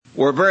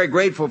We're very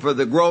grateful for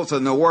the growth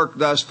and the work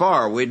thus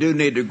far. We do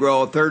need to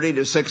grow 30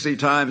 to 60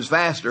 times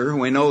faster.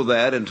 We know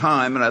that in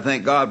time, and I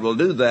think God will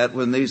do that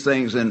when these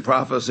things in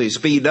prophecy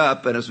speed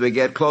up and as we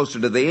get closer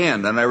to the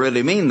end, and I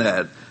really mean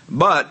that.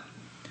 But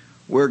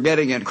we're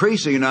getting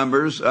increasing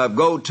numbers of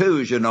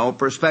go-tos,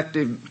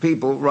 prospective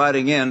people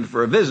writing in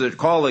for a visit,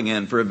 calling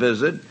in for a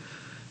visit.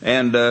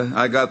 And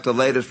I got the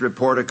latest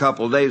report a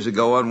couple of days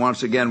ago, and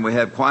once again we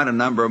have quite a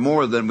number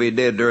more than we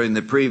did during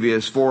the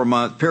previous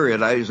 4-month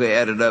period. I usually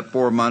added up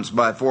 4 months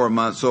by 4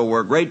 months, so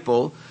we're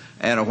grateful.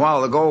 And a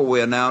while ago we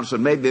announced,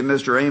 and maybe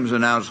Mr. Ames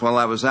announced while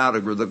I was out,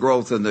 of the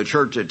growth in the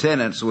church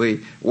attendance.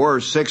 We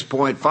were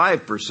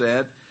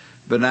 6.5%,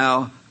 but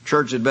now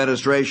church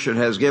administration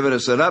has given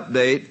us an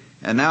update,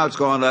 and now it's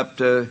gone up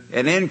to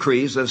an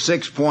increase of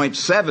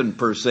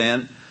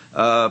 6.7%.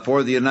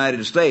 For the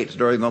United States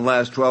during the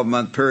last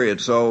 12-month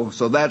period. So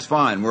that's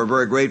fine. We're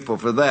very grateful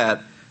for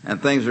that,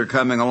 and things are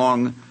coming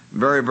along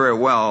very, very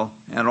well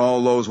in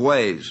all those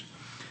ways.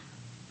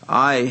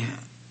 I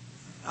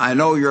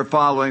know you're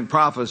following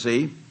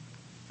prophecy,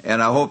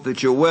 and I hope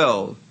that you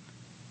will.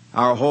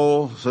 Our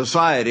whole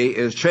society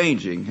is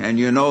changing, and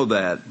you know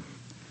that.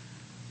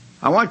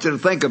 I want you to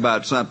think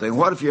about something.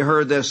 What if you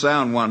heard this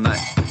sound one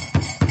night?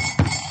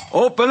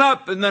 Open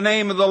up in the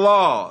name of the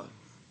law.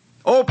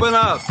 Open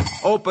up,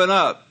 open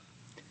up.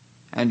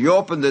 And you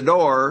open the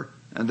door,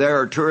 and there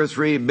are 2 or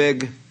 3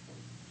 big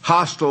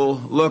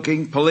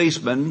hostile-looking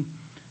policemen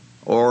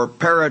or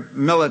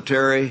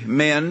paramilitary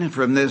men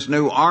from this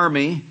new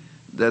army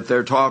that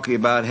they're talking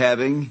about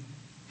having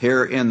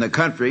here in the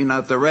country,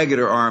 not the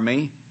regular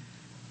army.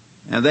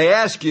 And they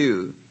ask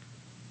you,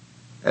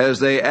 as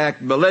they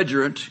act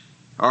belligerent,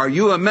 are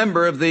you a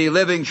member of the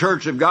living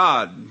church of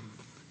God?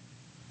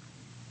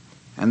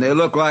 And they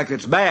look like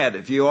it's bad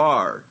if you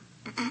are.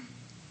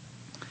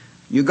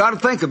 You got to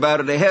think about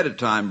it ahead of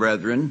time,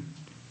 brethren.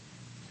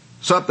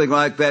 Something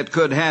like that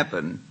could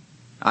happen.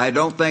 I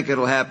don't think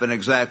it'll happen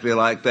exactly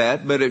like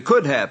that, but it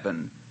could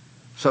happen.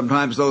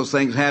 Sometimes those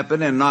things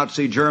happen in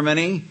Nazi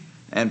Germany,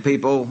 and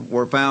people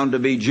were found to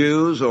be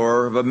Jews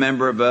or a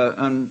member of an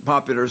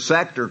unpopular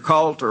sect or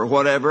cult or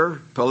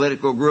whatever,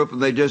 political group, and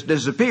they just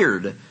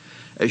disappeared.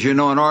 As you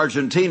know, in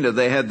Argentina,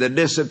 they had the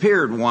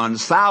disappeared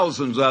ones,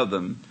 thousands of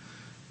them,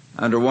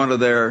 under one of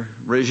their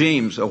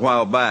regimes a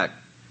while back.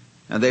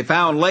 And they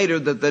found later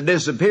that the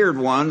disappeared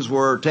ones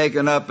were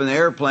taken up in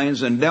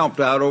airplanes and dumped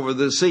out over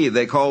the sea.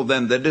 They called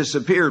them the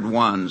disappeared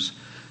ones.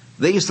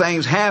 These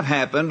things have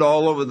happened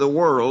all over the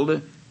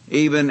world,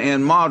 even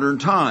in modern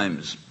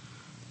times.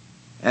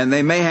 And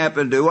they may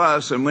happen to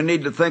us, and we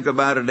need to think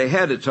about it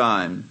ahead of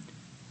time.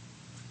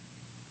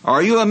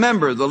 Are you a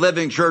member of the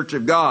living church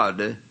of God?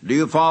 Do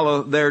you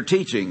follow their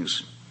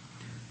teachings?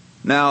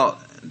 Now,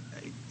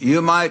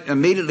 you might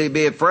immediately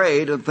be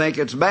afraid and think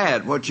it's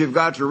bad. What you've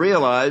got to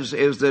realize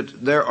is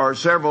that there are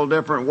several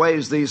different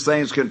ways these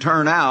things can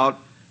turn out,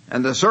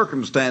 and the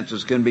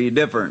circumstances can be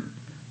different.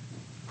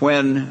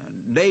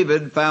 When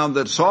David found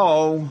that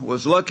Saul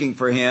was looking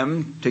for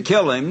him to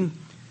kill him,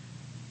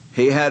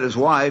 he had his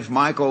wife,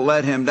 Michal,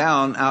 let him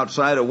down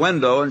outside a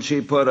window, and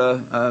she put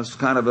a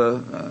kind of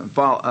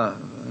a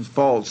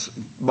false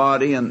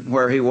body in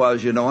where he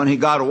was, and he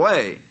got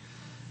away.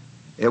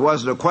 It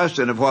wasn't a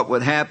question of what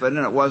would happen,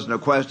 and it wasn't a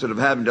question of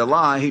having to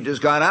lie. He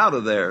just got out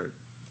of there.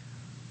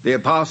 The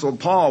Apostle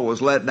Paul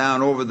was let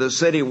down over the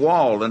city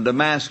wall in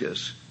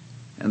Damascus,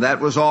 and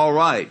that was all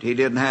right. He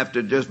didn't have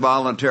to just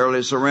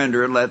voluntarily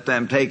surrender and let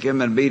them take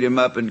him and beat him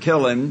up and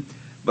kill him.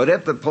 But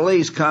if the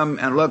police come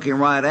and looking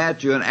right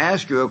at you and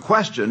ask you a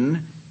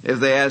question,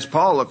 if they ask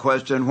Paul a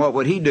question, what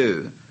would he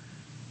do?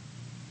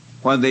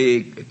 When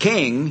the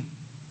king,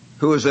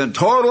 who was in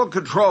total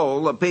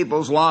control of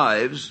people's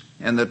lives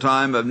in the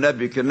time of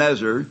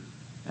Nebuchadnezzar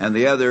and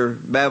the other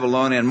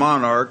Babylonian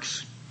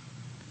monarchs,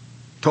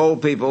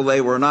 told people they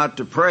were not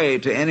to pray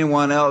to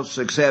anyone else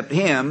except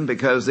him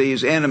because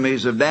these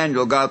enemies of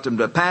Daniel got them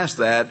to pass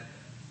that,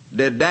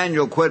 did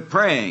Daniel quit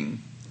praying?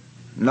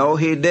 No,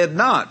 he did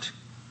not.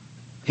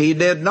 He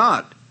did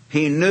not.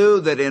 He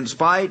knew that in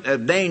spite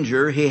of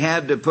danger, he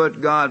had to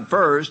put God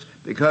first,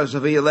 because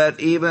if he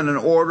let even an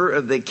order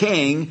of the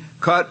king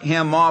cut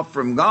him off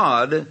from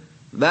God,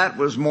 that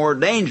was more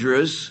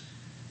dangerous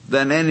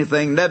than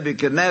anything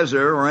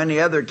Nebuchadnezzar or any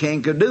other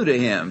king could do to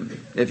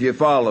him, if you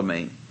follow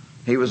me.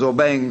 He was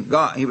obeying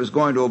God. He was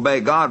going to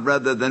obey God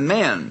rather than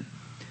men.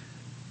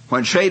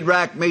 When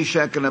Shadrach,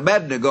 Meshach, and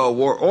Abednego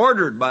were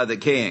ordered by the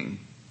king,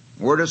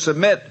 were to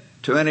submit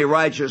to any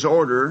righteous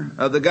order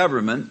of the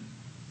government,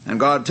 and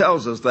God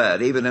tells us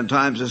that, even in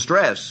times of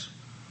stress.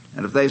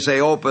 And if they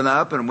say open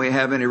up, and we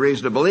have any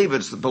reason to believe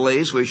it's the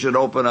police, we should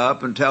open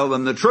up and tell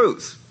them the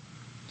truth.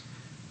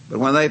 But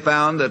when they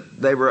found that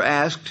they were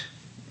asked,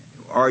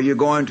 are you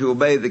going to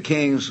obey the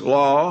king's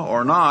law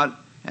or not,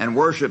 and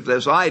worship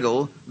this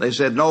idol, they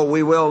said, no,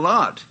 we will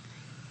not.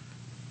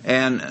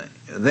 And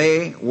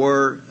they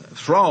were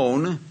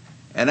thrown,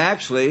 and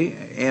actually,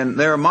 in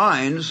their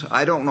minds,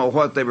 I don't know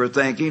what they were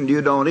thinking,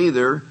 you don't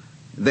either,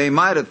 they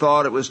might have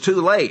thought it was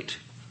too late.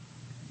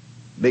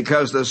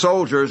 because the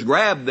soldiers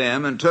grabbed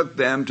them and took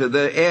them to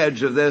the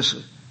edge of this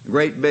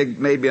great big,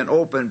 maybe an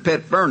open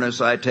pit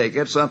furnace, I take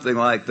it, something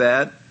like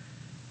that,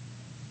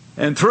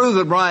 and threw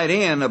them right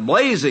in. A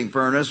blazing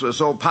furnace was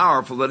so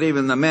powerful that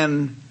even the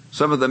men,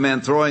 some of the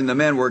men throwing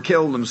them in, were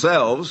killed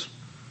themselves.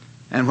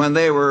 And when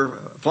they were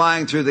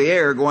flying through the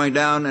air, going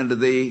down into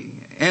the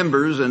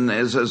embers and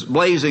as a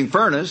blazing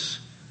furnace,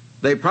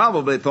 they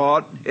probably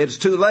thought, it's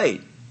too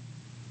late.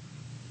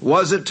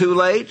 Was it too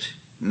late?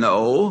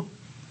 No.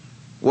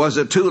 Was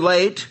it too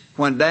late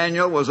when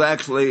Daniel was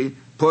actually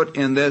put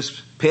in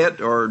this pit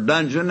or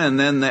dungeon and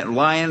then the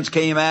lions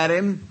came at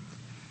him?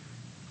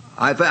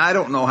 I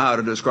don't know how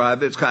to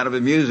describe it. It's kind of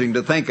amusing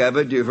to think of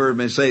it. You've heard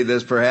me say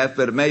this perhaps,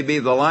 but it may be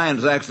the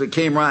lions actually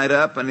came right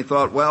up and he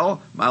thought,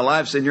 well, my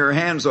life's in your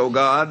hands, O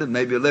God, and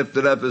maybe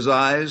lifted up his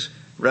eyes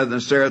rather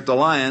than stare at the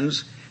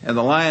lions. And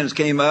the lions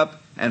came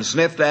up and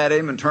sniffed at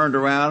him and turned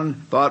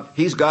around, thought,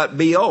 he's got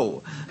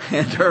B.O.,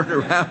 and turned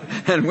around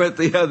and went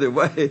the other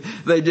way.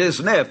 They just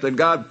sniffed, and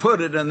God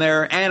put it in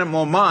their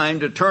animal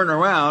mind to turn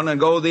around and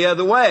go the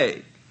other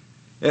way.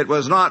 It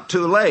was not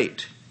too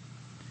late.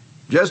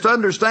 Just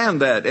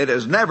understand that. It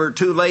is never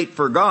too late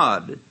for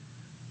God.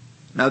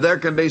 Now, there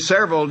can be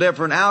several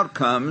different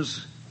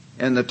outcomes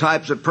in the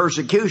types of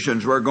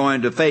persecutions we're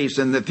going to face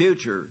in the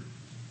future.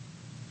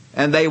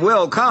 And they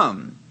will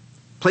come.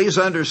 Please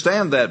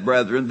understand that,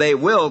 brethren. They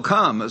will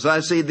come. As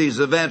I see these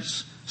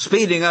events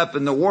speeding up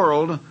in the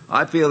world,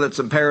 I feel it's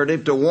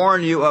imperative to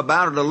warn you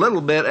about it a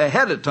little bit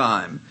ahead of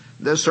time.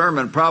 This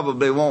sermon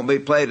probably won't be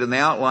played in the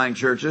outlying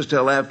churches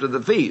till after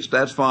the feast.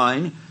 That's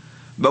fine.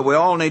 But we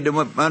all need to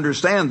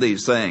understand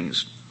these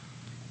things.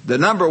 The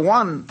number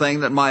one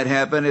thing that might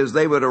happen is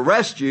they would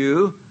arrest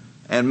you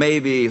and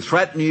maybe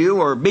threaten you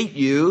or beat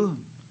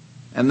you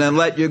and then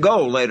let you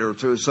go later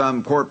through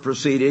some court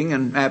proceeding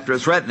and after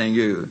threatening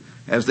you,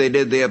 as they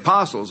did the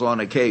apostles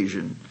on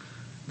occasion.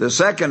 The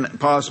second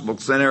possible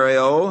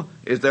scenario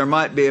is there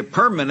might be a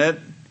permanent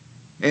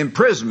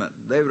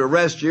imprisonment. They would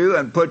arrest you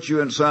and put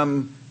you in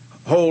some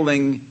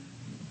holding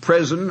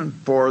prison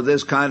for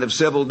this kind of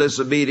civil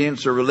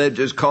disobedience or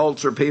religious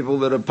cults or people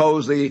that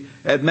oppose the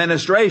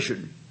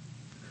administration.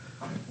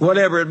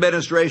 Whatever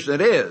administration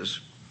it is.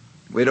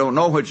 We don't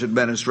know which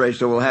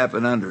administration it will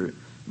happen under.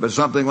 But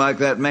something like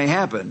that may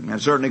happen.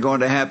 It's certainly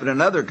going to happen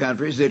in other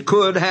countries. It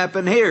could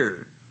happen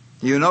here.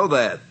 You know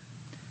that.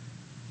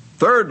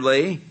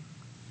 Thirdly,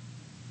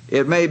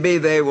 it may be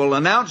they will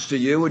announce to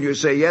you when you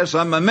say, yes,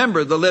 I'm a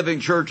member of the living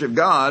church of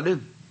God.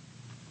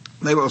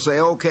 They will say,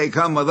 okay,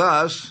 come with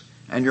us.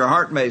 And your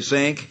heart may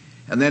sink.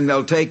 And then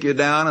they'll take you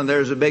down and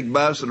there's a big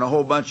bus and a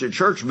whole bunch of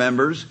church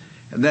members.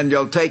 And then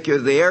they'll take you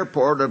to the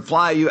airport and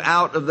fly you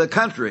out of the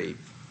country.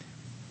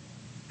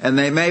 And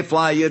they may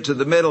fly you to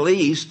the Middle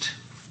East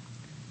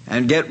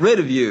and get rid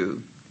of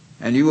you.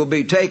 And you will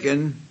be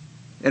taken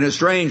in a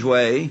strange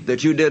way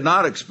that you did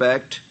not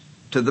expect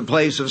to the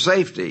place of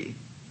safety.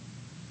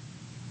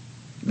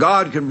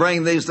 God can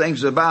bring these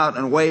things about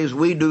in ways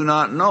we do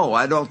not know.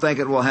 I don't think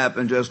it will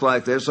happen just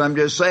like this. I'm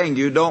just saying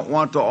you don't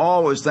want to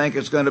always think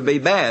it's going to be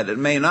bad. It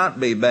may not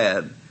be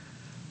bad.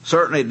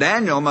 Certainly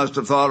Daniel must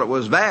have thought it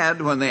was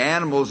bad when the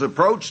animals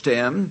approached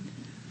him,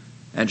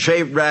 and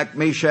Shadrach,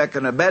 Meshach,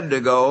 and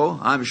Abednego,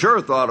 I'm sure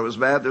thought it was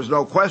bad. There's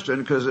no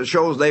question, because it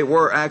shows they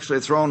were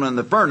actually thrown in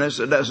the furnace.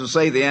 It doesn't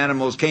say the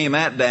animals came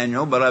at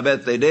Daniel, but I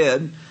bet they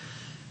did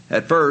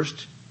at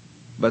first.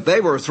 But they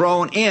were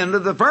thrown into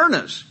the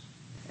furnace.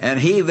 And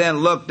he then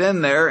looked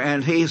in there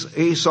and he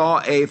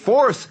saw a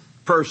fourth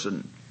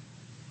person.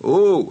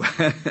 Ooh,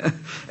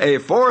 a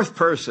fourth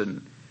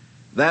person.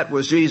 That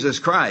was Jesus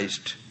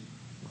Christ.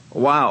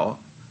 Wow.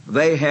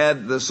 They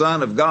had the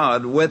Son of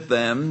God with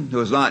them, who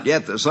was not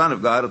yet the Son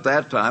of God at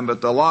that time, but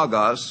the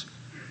Logos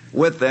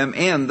with them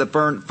in the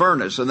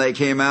furnace. And they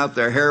came out,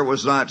 their hair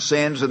was not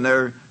singed, and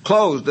their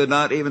clothes did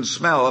not even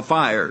smell of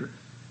fire.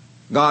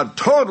 God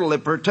totally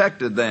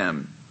protected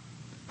them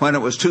when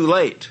it was too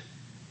late.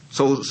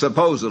 So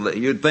supposedly,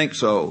 you'd think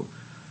so.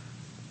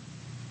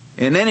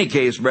 In any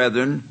case,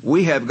 brethren,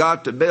 we have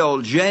got to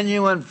build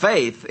genuine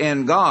faith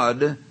in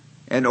God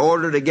in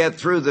order to get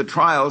through the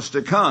trials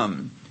to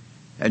come.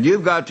 And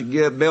you've got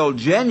to build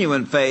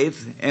genuine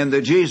faith in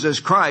the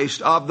Jesus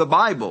Christ of the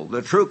Bible,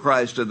 the true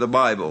Christ of the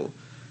Bible.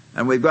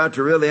 And we've got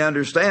to really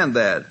understand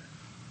that.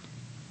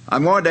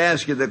 I'm going to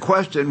ask you the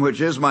question,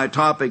 which is my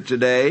topic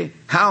today.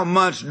 How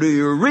much do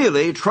you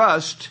really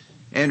trust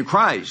in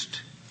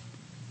Christ?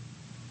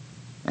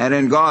 And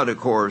in God, of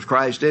course.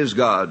 Christ is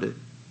God.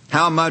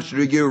 How much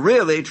do you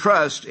really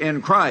trust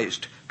in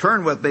Christ?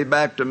 Turn with me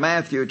back to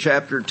Matthew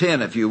chapter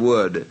 10, if you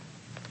would.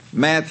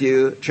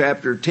 Matthew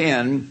chapter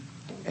 10,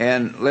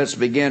 and let's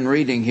begin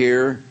reading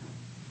here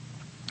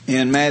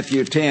in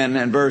Matthew 10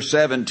 and verse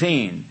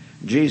 17.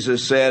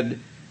 Jesus said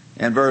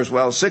in verse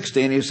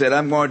 16, he said,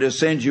 I'm going to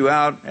send you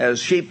out as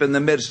sheep in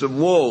the midst of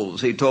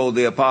wolves, he told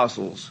the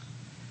apostles.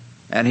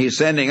 And he's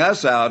sending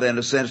us out in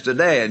a sense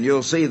today. And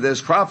you'll see this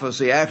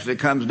prophecy actually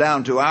comes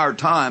down to our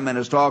time and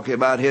is talking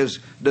about his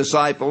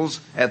disciples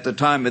at the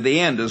time of the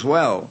end as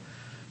well.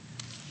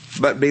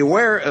 But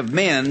beware of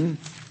men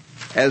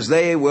as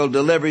they will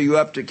deliver you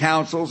up to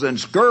councils and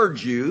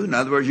scourge you. In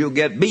other words, you'll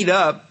get beat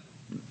up,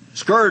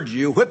 scourge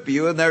you, whip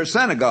you in their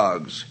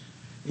synagogues.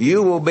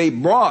 You will be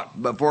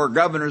brought before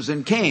governors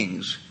and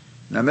kings.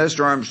 Now,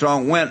 Mr.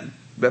 Armstrong went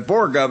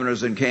before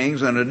governors and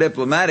kings on a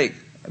diplomatic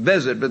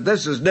visit, but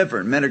this is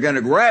different. Men are going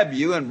to grab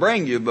you and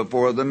bring you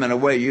before them in a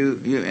way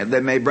they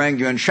may bring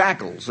you in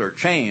shackles or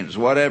chains,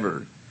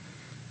 whatever.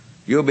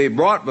 You'll be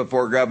brought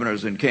before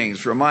governors and kings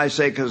for my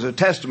sake as a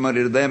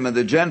testimony to them and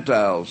the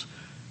Gentiles.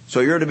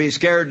 So you're to be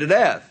scared to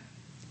death.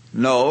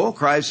 No,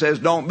 Christ says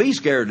don't be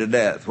scared to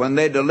death. When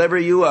they deliver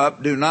you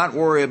up, do not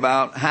worry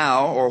about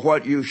how or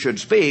what you should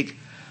speak,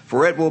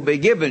 for it will be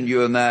given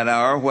you in that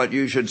hour what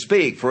you should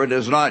speak. For it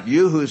is not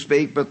you who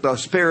speak, but the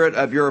Spirit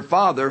of your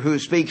Father who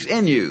speaks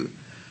in you.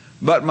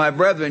 But my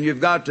brethren, you've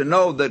got to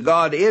know that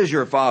God is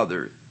your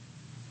Father.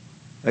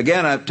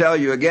 Again, I tell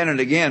you again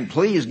and again,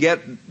 please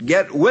get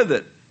with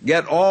it.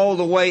 Get all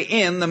the way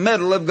in the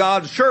middle of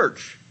God's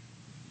church.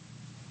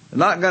 It's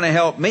not going to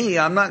help me.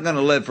 I'm not going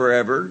to live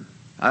forever.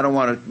 I don't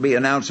want to be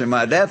announcing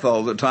my death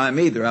all the time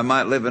either. I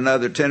might live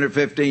another 10 or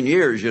 15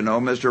 years, you know.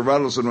 Mr.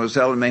 Ruddleson was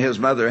telling me his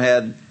mother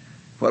had,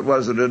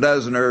 a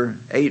dozen or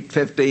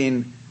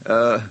 15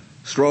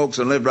 strokes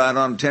and lived right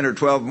on 10 or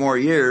 12 more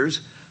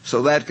years.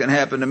 So that can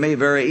happen to me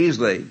very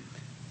easily.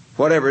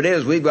 Whatever it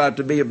is, we've got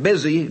to be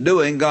busy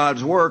doing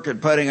God's work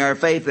and putting our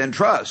faith and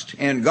trust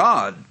in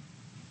God.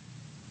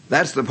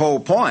 That's the whole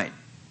point.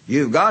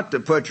 You've got to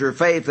put your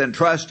faith and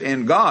trust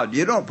in God.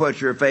 You don't put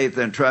your faith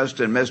and trust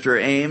in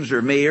Mr. Ames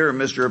or me or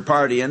Mr.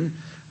 Pardian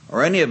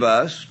or any of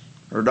us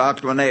or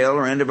Dr. Linnell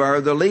or any of our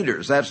other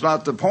leaders. That's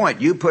not the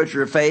point. You put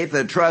your faith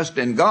and trust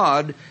in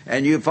God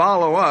and you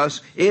follow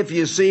us if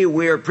you see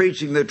we are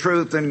preaching the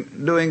truth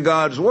and doing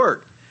God's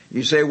work.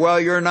 You say, well,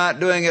 you're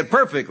not doing it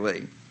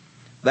perfectly.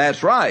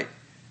 That's right.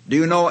 Do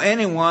you know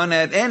anyone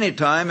at any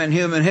time in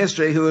human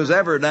history who has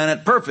ever done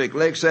it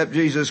perfectly except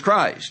Jesus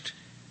Christ?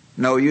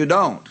 No, you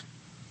don't.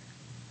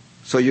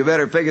 So you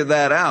better figure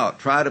that out.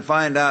 Try to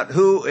find out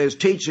who is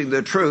teaching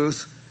the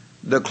truth,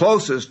 the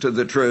closest to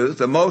the truth,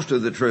 the most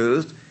of the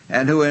truth,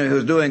 and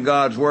who's doing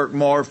God's work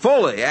more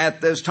fully at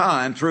this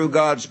time through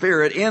God's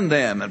Spirit in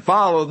them, and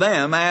follow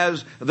them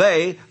as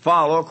they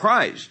follow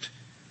Christ.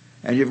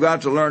 And you've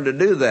got to learn to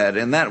do that.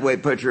 In that way,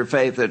 put your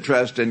faith and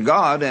trust in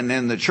God and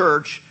in the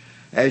church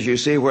as you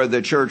see where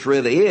the church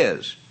really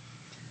is.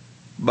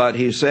 But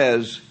he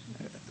says,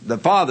 the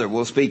Father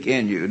will speak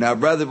in you. Now,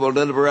 brother will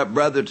deliver up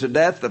brother to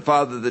death, the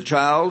father the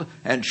child,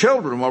 and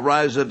children will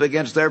rise up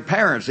against their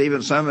parents.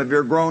 Even some of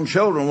your grown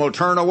children will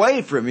turn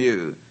away from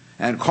you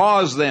and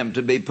cause them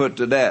to be put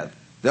to death.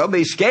 They'll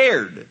be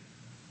scared.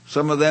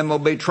 Some of them will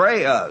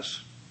betray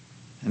us.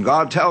 And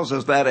God tells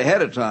us that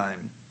ahead of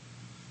time.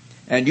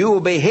 And you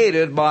will be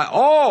hated by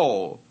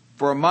all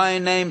for my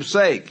name's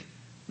sake.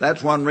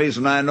 That's one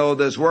reason I know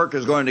this work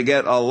is going to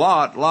get a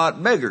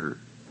lot bigger.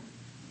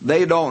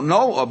 They don't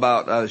know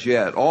about us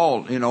yet.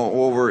 All,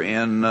 over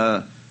in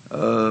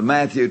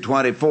Matthew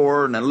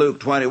 24 and in Luke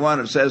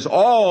 21, it says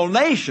all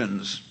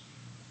nations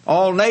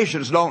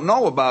don't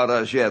know about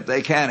us yet.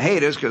 They can't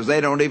hate us because they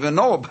don't even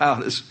know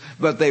about us.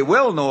 But they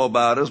will know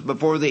about us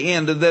before the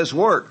end of this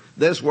work.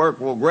 This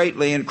work will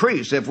greatly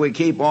increase if we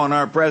keep on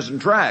our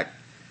present track.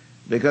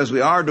 Because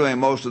we are doing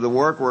most of the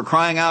work, we're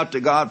crying out to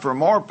God for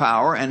more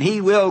power, and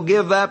He will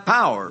give that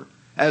power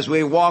as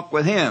we walk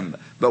with Him.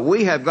 But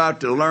we have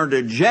got to learn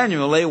to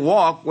genuinely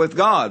walk with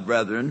God,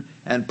 brethren,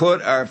 and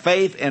put our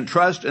faith and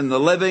trust in the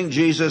living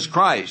Jesus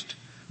Christ.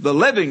 The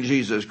living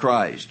Jesus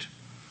Christ,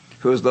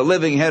 who is the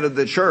living head of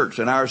the church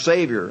and our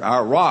Savior,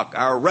 our rock,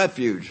 our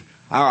refuge,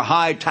 our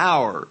high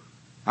tower,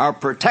 our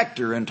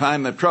protector in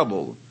time of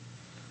trouble.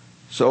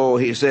 So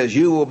he says,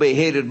 you will be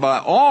hated by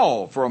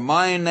all for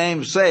my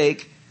name's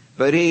sake,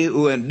 but he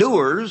who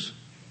endures,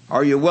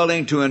 are you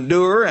willing to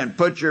endure and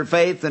put your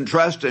faith and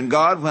trust in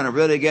God when it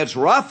really gets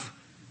rough?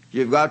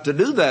 You've got to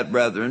do that,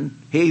 brethren.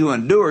 He who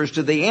endures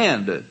to the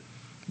end.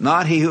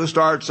 Not he who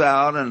starts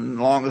out and as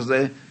long as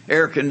the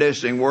air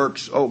conditioning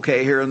works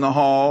okay here in the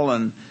hall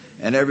and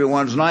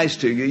everyone's nice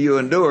to you, you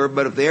endure.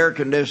 But if the air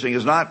conditioning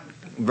is not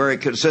very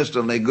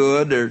consistently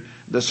good, or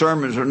the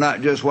sermons are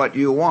not just what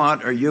you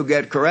want, or you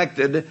get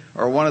corrected,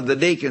 or one of the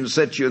deacons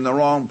sits you in the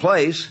wrong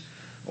place,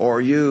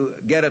 or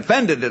you get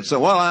offended and say,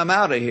 well, I'm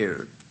out of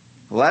here.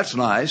 Well, that's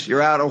nice.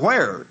 You're out of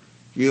where?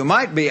 You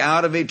might be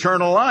out of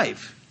eternal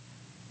life.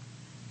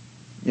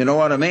 You know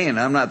what I mean?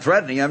 I'm not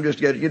threatening. I'm just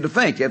getting you to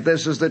think. If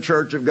this is the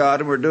church of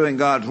God and we're doing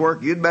God's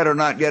work, you'd better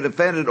not get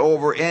offended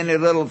over any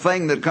little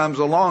thing that comes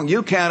along.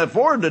 You can't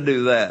afford to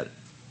do that.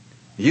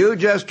 You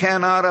just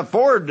cannot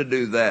afford to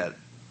do that.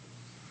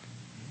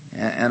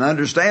 And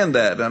understand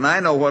that. And I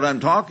know what I'm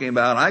talking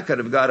about. I could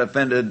have got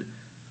offended,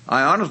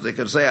 I honestly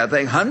could say, I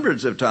think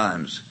hundreds of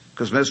times,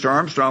 because Mr.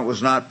 Armstrong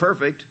was not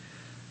perfect.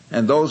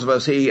 And those of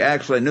us he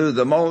actually knew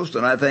the most,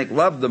 and I think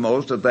loved the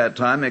most at that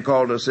time, he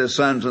called us his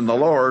sons in the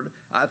Lord.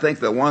 I think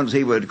the ones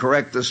he would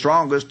correct the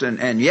strongest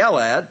and yell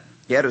at,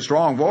 he had a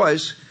strong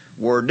voice,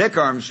 were Dick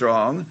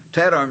Armstrong,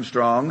 Ted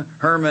Armstrong,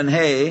 Herman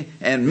Hay,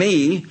 and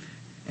me.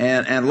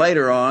 and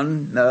later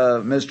on,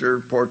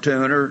 Mr.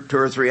 Portune or two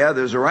or three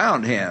others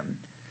around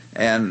him.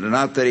 And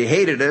not that he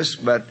hated us,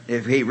 but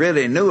if he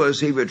really knew us,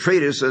 he would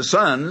treat us as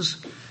sons.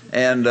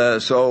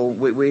 And so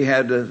we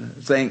had to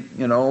think,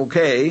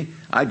 okay,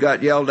 I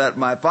got yelled at by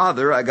my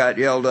father. I got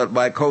yelled at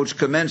by Coach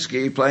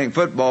Kaminsky playing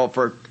football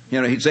for,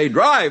 he'd say,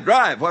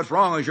 drive, what's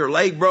wrong? Is your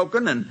leg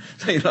broken? And,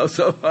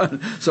 so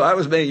on. So I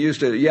was being used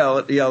to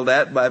yelled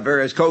at by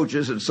various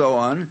coaches and so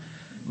on.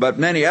 But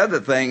many other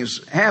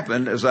things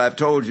happened, as I've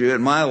told you,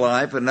 in my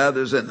life and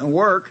others in the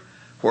work,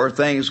 where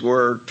things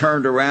were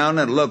turned around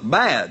and looked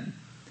bad.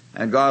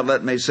 And God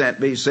let me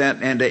be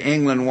sent into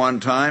England one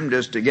time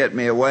just to get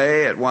me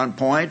away at one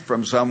point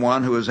from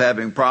someone who was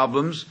having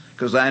problems,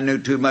 because I knew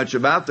too much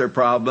about their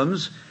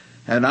problems.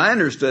 And I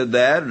understood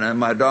that. And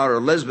my daughter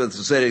Elizabeth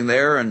was sitting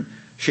there, and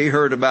she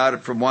heard about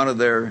it from one of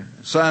their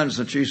sons,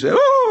 and she said,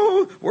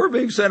 "Oh, we're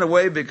being sent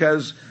away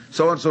because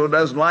so-and-so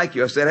doesn't like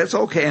you." I said, "It's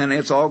okay, and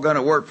it's all going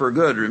to work for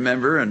good,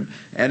 remember?" And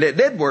it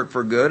did work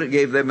for good. It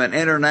gave them an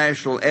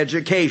international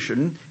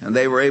education, and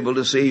they were able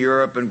to see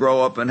Europe and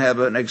grow up and have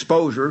an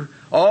exposure.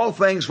 All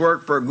things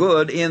work for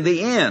good in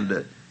the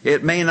end.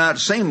 It may not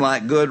seem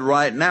like good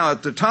right now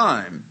at the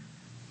time.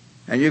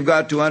 And you've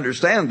got to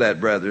understand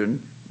that,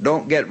 brethren.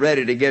 Don't get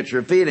ready to get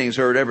your feelings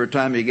hurt every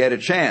time you get a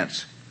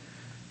chance.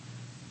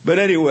 But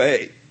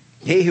anyway,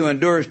 he who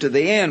endures to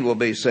the end will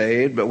be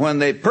saved. But when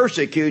they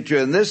persecute you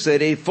in this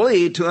city,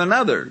 flee to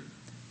another.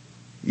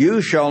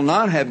 You shall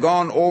not have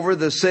gone over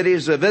the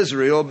cities of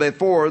Israel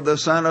before the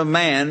Son of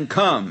Man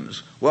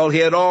comes. Well, he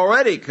had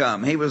already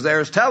come. He was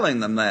there telling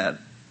them that.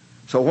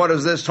 So what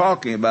is this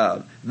talking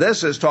about?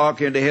 This is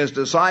talking to his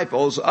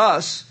disciples,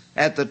 us,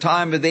 at the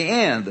time of the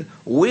end.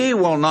 We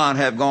will not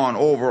have gone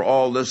over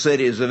all the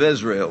cities of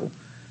Israel.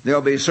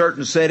 There'll be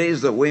certain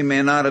cities that we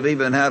may not have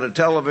even had a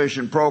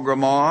television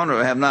program on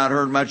or have not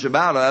heard much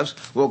about us.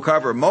 We'll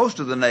cover most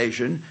of the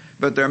nation,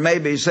 but there may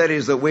be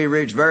cities that we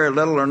reach very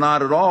little or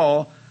not at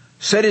all.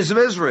 Cities of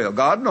Israel.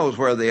 God knows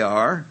where they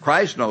are.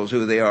 Christ knows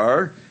who they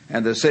are.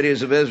 And the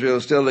cities of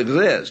Israel still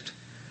exist.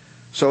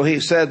 So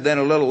he said then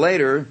a little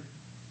later,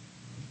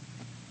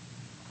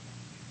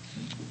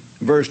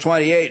 verse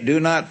 28, do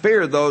not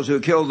fear those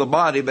who kill the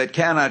body but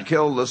cannot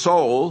kill the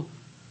soul.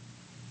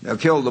 They'll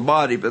kill the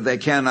body, but they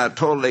cannot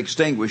totally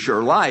extinguish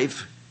your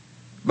life.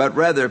 But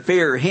rather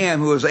fear him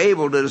who is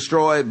able to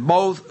destroy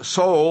both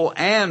soul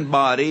and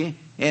body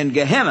in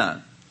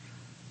Gehenna.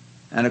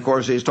 And of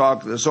course he's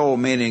talking the soul,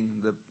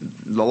 meaning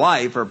the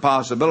life or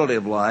possibility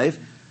of life.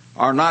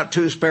 Are not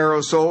 2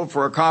 sparrows sold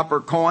for a copper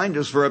coin,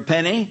 just for a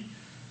penny?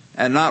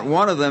 And not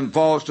one of them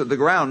falls to the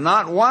ground.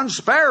 Not one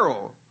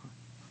sparrow.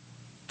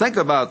 Think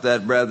about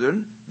that,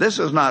 brethren. This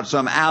is not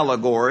some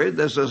allegory.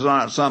 This is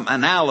not some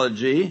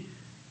analogy.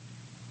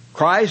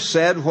 Christ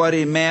said what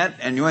he meant,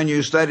 and when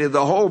you study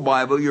the whole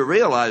Bible, you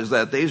realize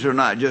that these are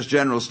not just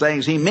general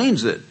sayings. He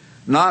means it.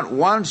 Not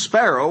one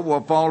sparrow will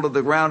fall to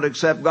the ground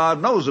except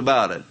God knows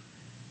about it.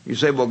 You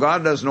say, well,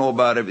 God doesn't know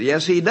about it.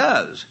 Yes, he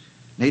does.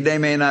 They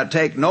may not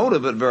take note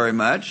of it very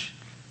much,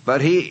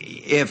 but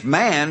if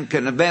man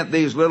can invent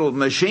these little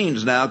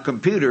machines now,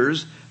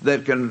 computers,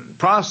 that can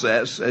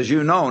process, as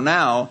you know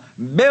now,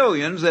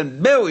 billions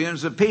and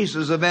billions of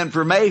pieces of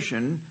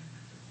information,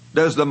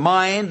 does the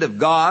mind of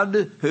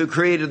God, who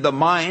created the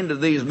mind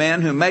of these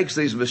men who makes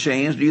these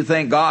machines, do you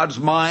think God's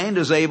mind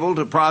is able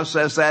to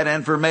process that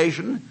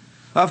information?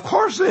 Of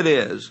course it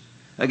is.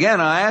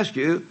 Again, I ask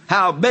you,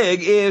 how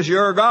big is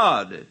your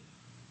God?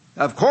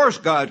 Of course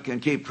God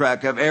can keep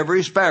track of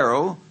every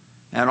sparrow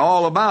and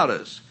all about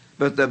us.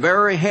 But the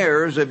very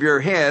hairs of your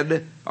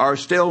head are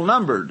still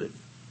numbered.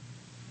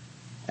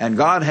 And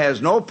God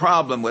has no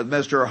problem with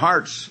Mr.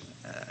 Hart's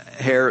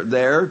hair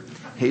there.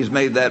 He's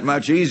made that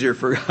much easier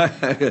for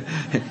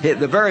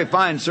the very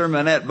fine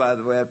sermonette, by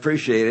the way. I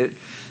appreciate it.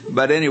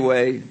 But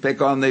anyway,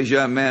 pick on these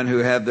young men who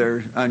have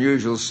their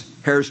unusual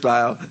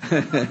hairstyle.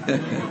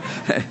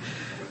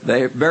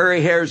 The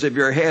very hairs of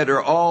your head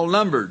are all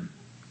numbered.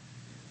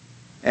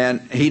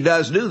 And he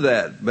does do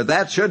that. But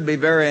that should be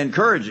very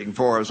encouraging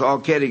for us, all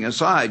kidding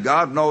aside.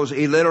 God knows,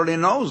 he literally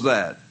knows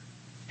that.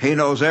 He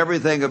knows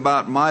everything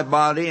about my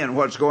body and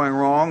what's going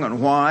wrong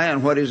and why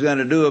and what he's going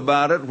to do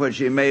about it, which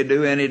he may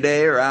do any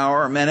day or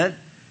hour or minute.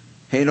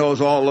 He knows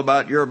all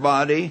about your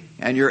body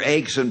and your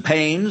aches and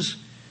pains.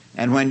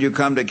 And when you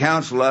come to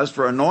counsel us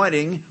for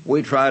anointing,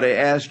 we try to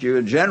ask you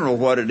in general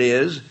what it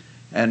is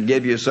and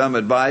give you some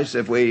advice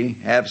if we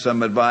have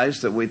some advice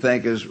that we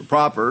think is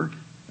proper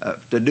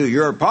to do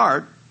your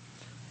part.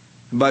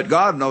 But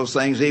God knows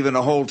things even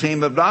a whole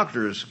team of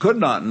doctors could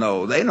not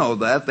know. They know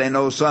that. They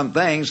know some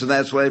things, and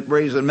that's why the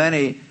reason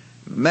many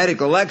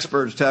medical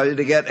experts tell you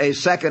to get a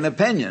second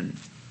opinion,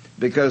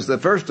 because the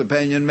first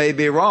opinion may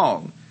be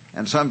wrong,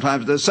 and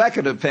sometimes the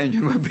second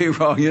opinion would be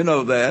wrong. You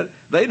know that.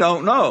 They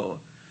don't know.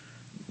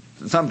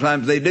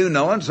 Sometimes they do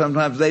know, and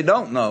sometimes they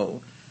don't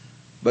know.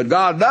 But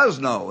God does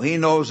know. He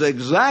knows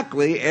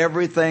exactly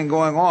everything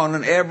going on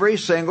in every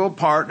single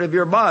part of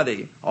your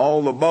body.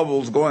 All the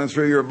bubbles going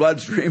through your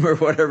bloodstream or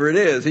whatever it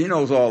is. He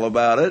knows all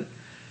about it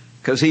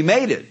because he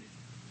made it.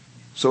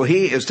 So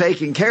He is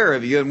taking care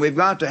of you, and we've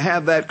got to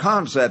have that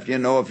concept.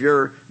 If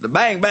you're the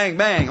bang, bang,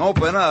 bang,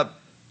 open up,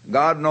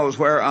 God knows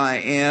where I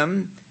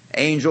am.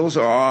 Angels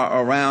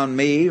are around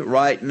me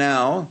right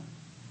now.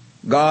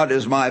 God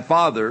is my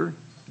Father.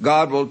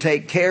 God will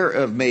take care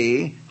of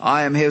me.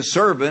 I am His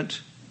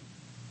servant.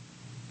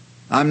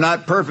 I'm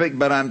not perfect,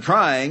 but I'm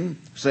trying.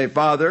 Say,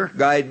 Father,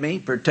 guide me,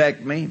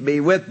 protect me, be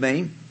with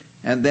me,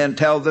 and then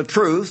tell the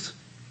truth.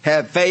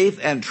 Have faith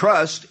and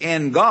trust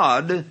in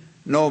God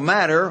no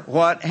matter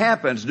what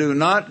happens. Do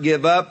not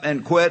give up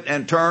and quit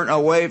and turn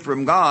away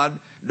from God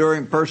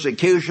during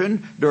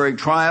persecution, during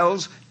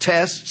trials,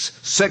 tests,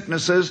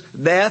 sicknesses,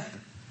 death.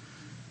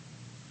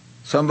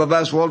 Some of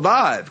us will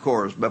die, of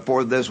course,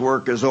 before this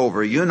work is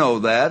over. You know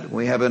that.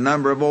 We have a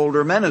number of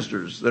older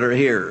ministers that are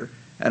here,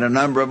 and a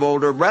number of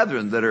older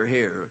brethren that are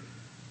here.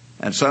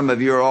 And some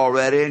of you are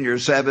already in your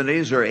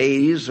 70s or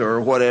 80s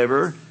or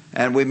whatever,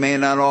 and we may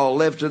not all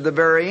live to the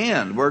very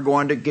end. We're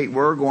going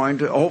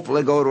to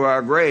hopefully go to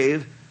our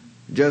grave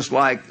just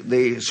like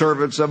the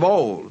servants of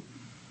old.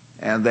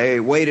 And they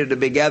waited to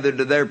be gathered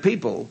to their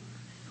people.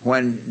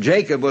 When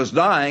Jacob was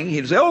dying,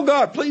 he'd say, "Oh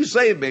God, please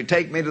save me,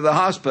 take me to the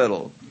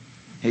hospital."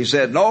 He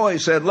said, no, he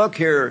said, "Look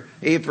here,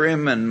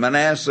 Ephraim and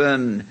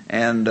Manasseh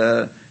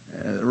and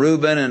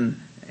Reuben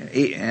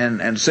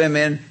and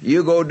Simeon,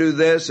 you go do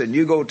this and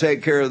you go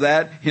take care of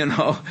that,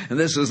 and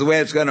this is the way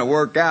it's going to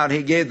work out."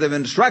 He gave them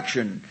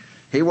instruction.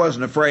 He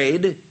wasn't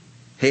afraid.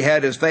 He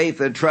had his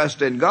faith and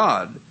trust in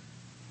God.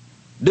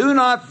 "Do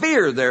not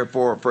fear,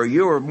 therefore, for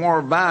you are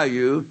more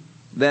value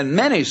than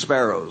many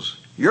sparrows."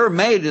 You're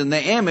made in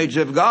the image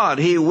of God.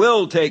 He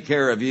will take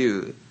care of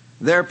you.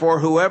 "Therefore,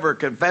 whoever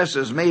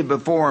confesses me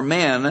before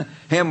men,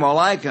 him will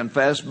I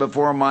confess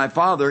before my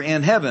Father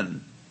in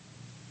heaven."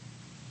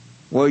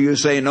 Well, you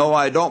say, "No,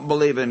 I don't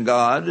believe in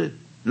God.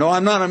 No,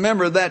 I'm not a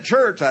member of that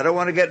church. I don't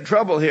want to get in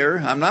trouble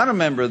here. I'm not a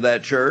member of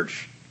that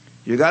church."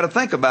 You got to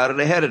think about it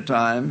ahead of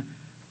time.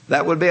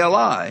 That would be a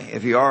lie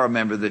if you are a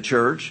member of the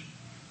church.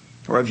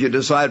 Or if you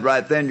decide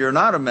right then you're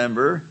not a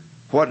member,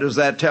 what does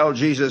that tell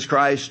Jesus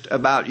Christ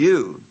about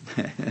you?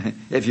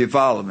 If you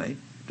follow me.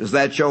 Does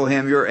that show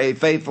Him you're a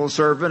faithful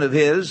servant of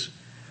His?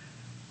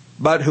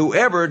 "But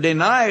whoever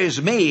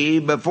denies me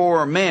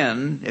before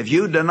men," if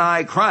you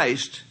deny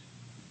Christ,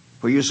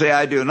 well, you say,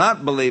 "I do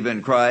not believe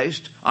in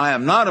Christ, I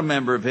am not a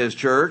member of His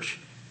church,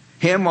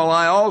 him will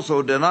I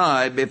also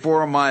deny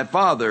before my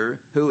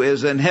Father who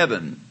is in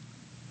heaven."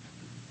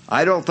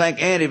 I don't think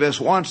any of us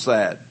wants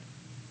that.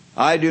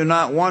 I do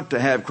not want to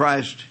have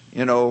Christ,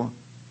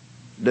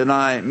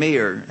 deny me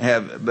or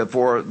have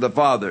before the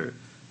Father.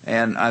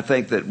 And I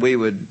think that we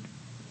would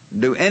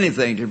do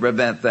anything to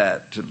prevent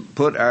that, to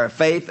put our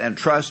faith and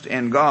trust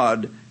in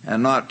God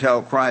and not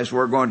tell Christ,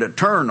 "We're going to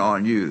turn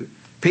on you."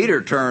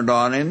 Peter turned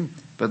on Him,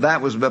 but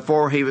that was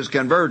before he was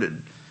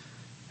converted.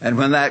 And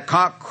when that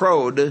cock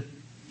crowed,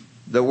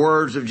 the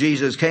words of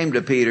Jesus came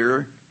to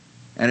Peter,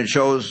 and it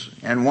shows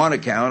in one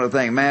account, I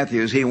think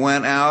Matthew's, he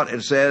went out,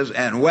 it says,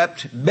 and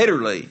wept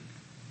bitterly.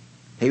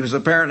 He was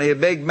apparently a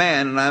big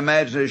man, and I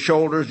imagine his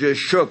shoulders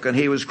just shook, and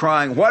he was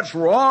crying, "What's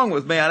wrong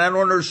with me? I don't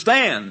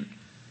understand."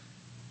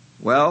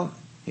 Well,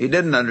 he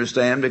didn't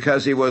understand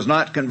because he was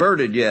not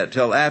converted yet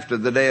till after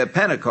the day of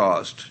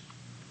Pentecost.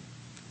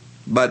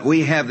 But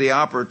we have the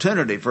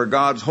opportunity for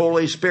God's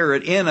Holy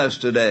Spirit in us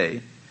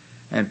today.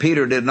 And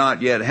Peter did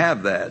not yet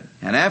have that.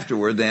 And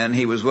afterward then,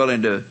 he was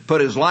willing to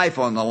put his life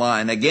on the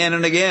line again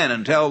and again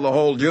and tell the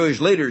whole Jewish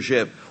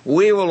leadership,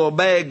 "We will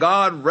obey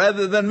God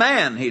rather than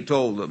man," he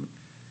told them.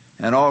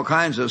 And all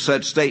kinds of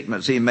such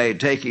statements he made,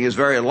 taking his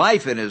very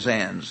life in his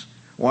hands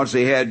once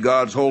he had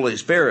God's Holy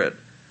Spirit.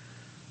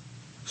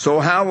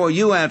 So how will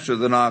you answer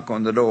the knock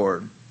on the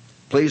door?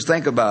 Please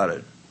think about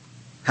it.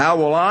 How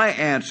will I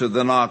answer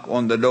the knock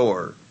on the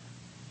door?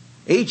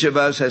 Each of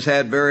us has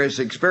had various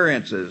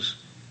experiences.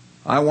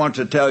 I want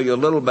to tell you a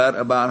little bit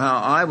about how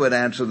I would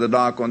answer the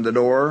knock on the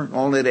door,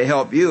 only to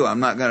help you. I'm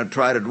not going to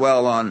try to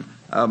dwell on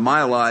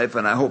my life,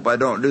 and I hope I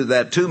don't do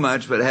that too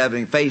much, but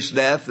having faced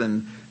death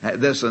and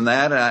this and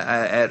that,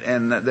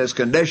 and this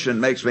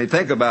condition makes me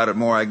think about it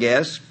more, I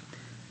guess.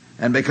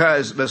 And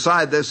because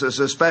beside this is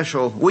a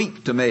special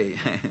week to me.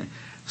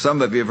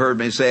 Some of you have heard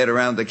me say it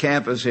around the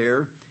campus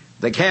here.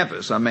 The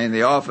campus,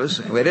 the office.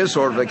 It is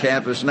sort of a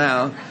campus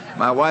now.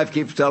 My wife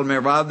keeps telling me,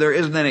 "Rob, there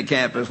isn't any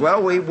campus."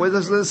 Well,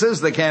 this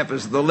is the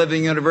campus, the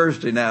Living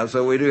University now,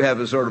 so we do have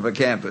a sort of a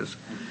campus.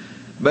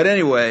 But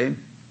anyway,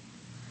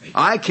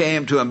 I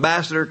came to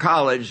Ambassador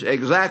College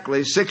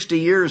exactly 60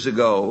 years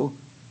ago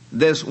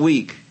this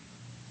week.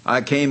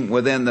 I came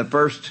within the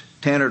first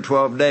 10 or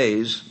 12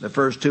 days, the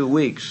first 2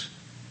 weeks.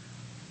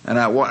 And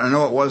I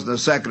know it wasn't the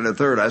 2nd or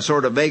 3rd. I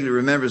sort of vaguely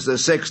remember it's the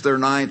 6th or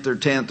 9th or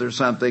 10th or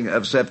something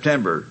of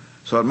September.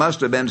 So it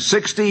must have been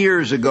 60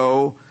 years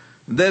ago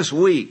this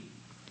week.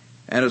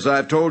 And as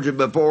I've told you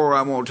before,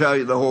 I won't tell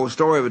you the whole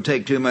story. It would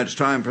take too much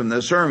time from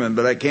the sermon.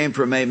 But I came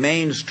from a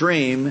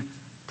mainstream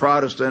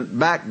Protestant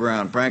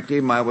background.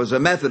 Frankly, I was a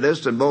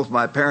Methodist, and both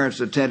my parents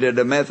attended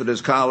a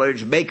Methodist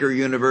college, Baker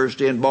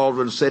University in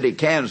Baldwin City,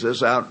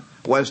 Kansas, out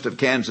west of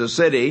Kansas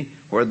City,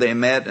 where they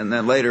met and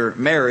then later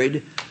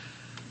married.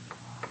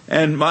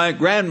 And my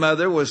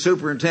grandmother was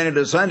superintendent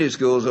of Sunday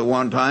schools at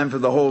one time for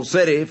the whole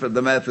city, for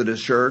the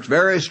Methodist Church,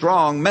 very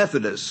strong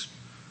Methodists.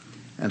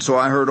 And so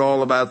I heard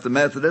all about the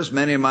Methodists.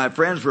 Many of my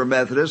friends were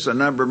Methodists. A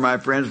number of my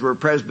friends were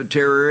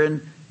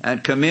Presbyterian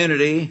and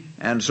Community,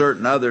 and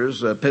certain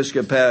others,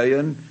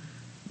 Episcopalian.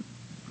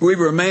 We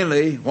were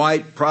mainly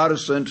white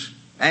Protestant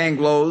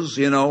Anglos,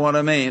 you know what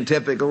I mean,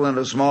 typical in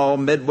a small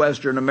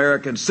Midwestern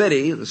American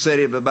city, the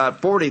city of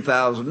about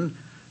 40,000,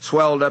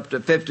 swelled up to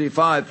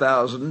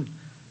 55,000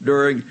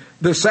 during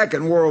the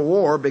Second World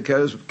War,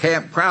 because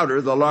Camp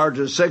Crowder, the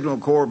largest Signal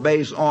Corps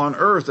base on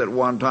earth at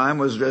one time,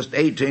 was just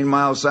 18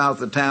 miles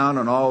south of town,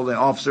 and all the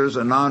officers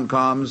and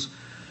non-coms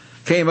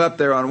came up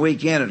there on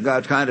weekend. It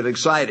got kind of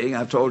exciting.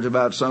 I've told you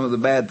about some of the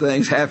bad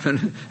things happened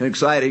in an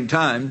exciting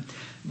time.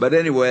 But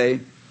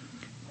anyway,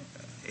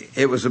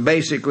 it was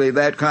basically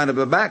that kind of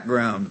a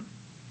background.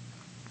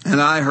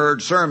 And I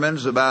heard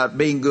sermons about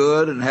being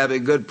good and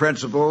having good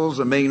principles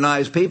and being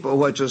nice people,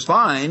 which is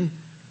fine,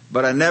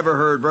 but I never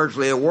heard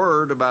virtually a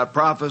word about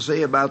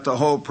prophecy, about the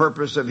whole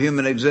purpose of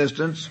human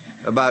existence,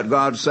 about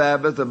God's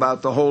Sabbath,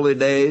 about the holy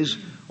days,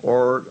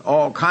 or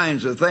all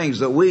kinds of things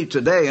that we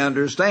today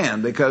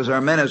understand, because our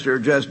minister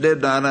just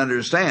did not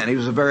understand. He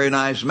was a very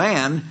nice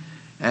man,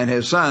 and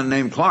his son,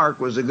 named Clark,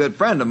 was a good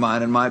friend of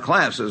mine in my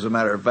class, as a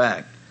matter of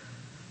fact.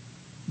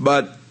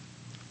 But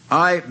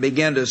I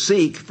began to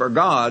seek for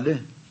God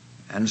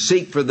and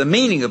seek for the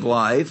meaning of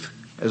life,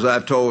 as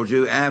I've told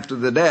you, after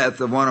the death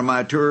of one of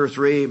my 2 or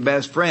 3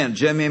 best friends,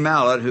 Jimmy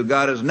Mallett, who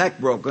got his neck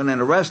broken in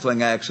a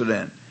wrestling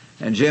accident.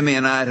 And Jimmy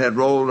and I had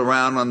rolled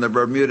around on the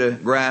Bermuda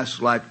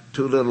grass like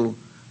 2 little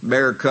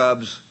bear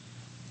cubs,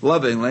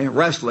 lovingly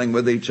wrestling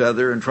with each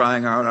other and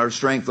trying our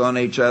strength on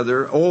each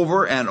other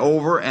over and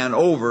over and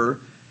over.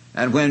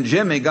 And when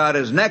Jimmy got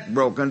his neck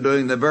broken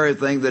doing the very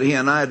thing that he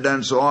and I had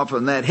done so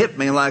often, that hit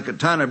me like a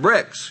ton of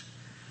bricks.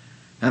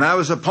 And I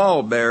was a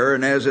pallbearer,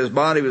 and as his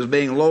body was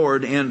being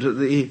lowered into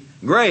the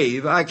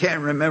grave, I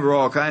can't remember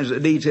all kinds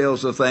of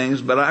details of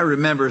things, but I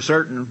remember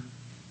certain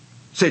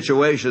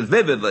situations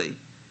vividly.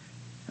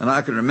 And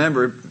I can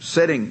remember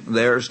standing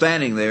there,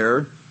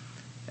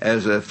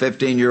 as a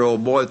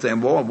 15-year-old boy, thinking,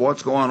 boy,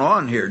 what's going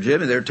on here,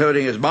 Jimmy? They're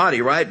toting his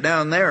body right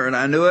down there, and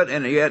I knew it,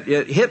 and yet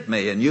it hit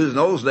me. And in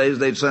those days,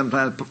 they'd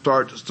sometimes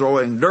start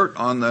throwing dirt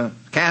on the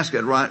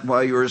casket right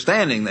while you were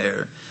standing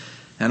there.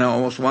 And I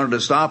almost wanted to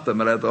stop them,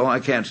 but I thought, I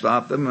can't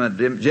stop them.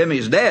 And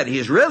Jimmy's dead.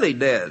 He's really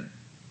dead.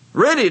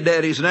 Really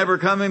dead. He's never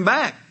coming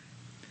back.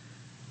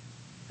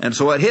 And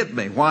so it hit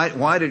me.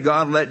 Why did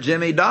God let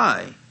Jimmy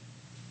die?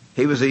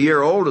 He was a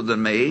year older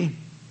than me,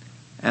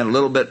 and a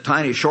little bit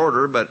tiny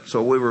shorter, but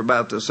so we were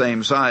about the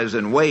same size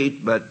in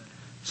weight, but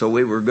so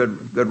we were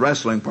good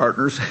wrestling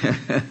partners.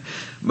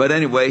 But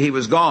anyway, he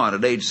was gone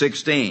at age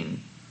 16.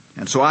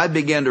 And so I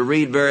began to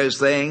read various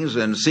things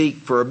and seek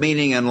for a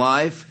meaning in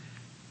life.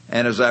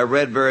 And as I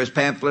read various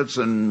pamphlets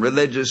and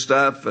religious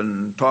stuff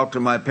and talked to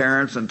my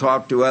parents and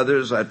talked to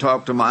others, I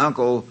talked to my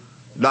uncle,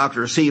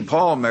 Dr. C.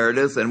 Paul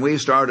Meredith, and we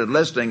started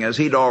listening, as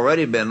he'd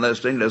already been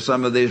listening, to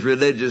some of these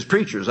religious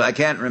preachers. I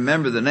can't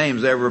remember the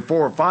names. There were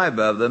 4 or 5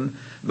 of them,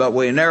 but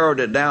we narrowed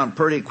it down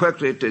pretty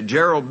quickly to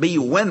Gerald B.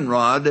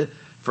 Winrod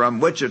from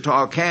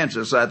Wichita,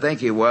 Kansas, I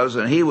think he was,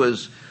 and he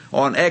was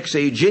on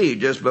XEG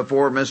just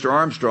before Mr.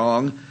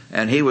 Armstrong,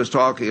 and he was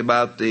talking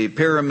about the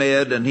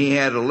pyramid, and he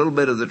had a little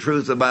bit of the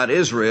truth about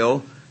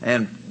Israel,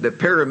 and the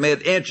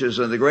pyramid inches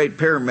and the Great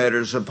Pyramid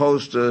are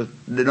supposed to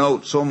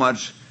denote so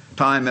much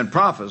time and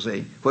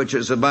prophecy, which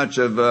is a bunch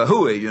of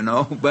hooey, you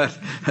know, but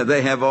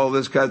they have all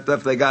this kind of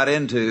stuff they got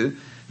into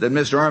that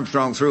Mr.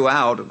 Armstrong threw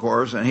out, of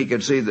course, and he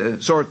could see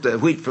the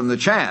wheat from the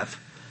chaff.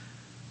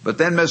 But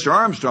then Mr.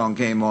 Armstrong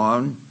came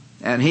on,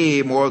 and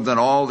he, more than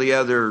all the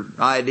other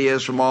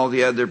ideas from all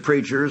the other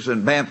preachers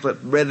and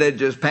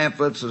religious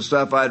pamphlets and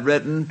stuff I'd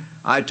written,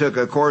 I took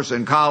a course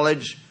in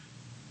college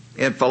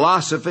in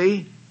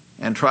philosophy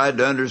and tried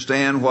to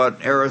understand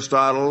what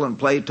Aristotle and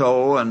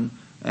Plato and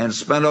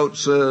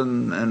Spinoza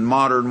and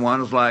modern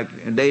ones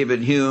like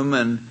David Hume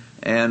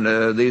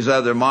and these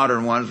other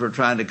modern ones were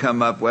trying to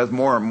come up with,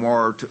 more and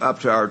more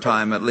up to our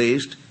time at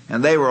least.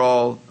 And they were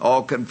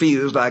all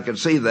confused. I could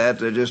see that.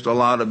 They're just a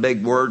lot of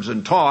big words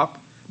and talk.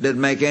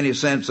 Didn't make any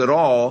sense at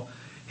all.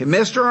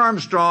 Mr.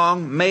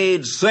 Armstrong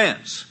made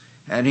sense.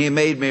 And he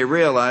made me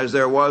realize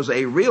there was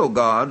a real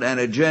God and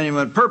a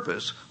genuine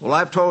purpose. Well,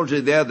 I've told you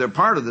the other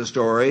part of the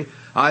story.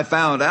 I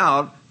found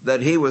out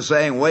that he was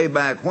saying way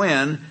back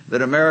when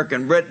that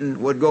American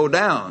Britain would go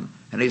down.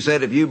 And he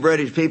said, if you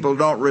British people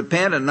don't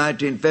repent in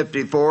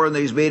 1954 in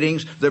these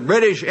meetings, the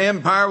British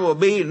Empire will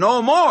be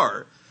no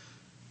more.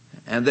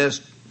 And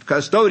this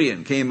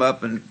custodian came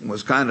up and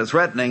was kind of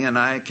threatening, and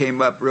I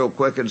came up real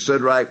quick and stood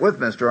right with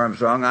Mr.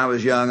 Armstrong. I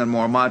was young and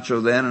more macho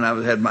then, and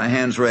I had my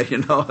hands ready. I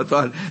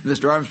thought,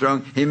 Mr.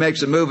 Armstrong, he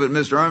makes a move at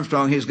Mr.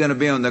 Armstrong, he's going to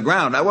be on the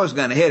ground. I wasn't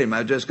going to hit him. I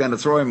was just going to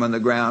throw him on the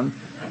ground.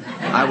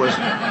 I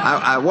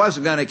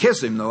wasn't going to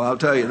kiss him, though, I'll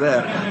tell you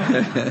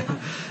that.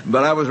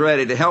 But I was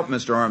ready to help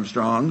Mr.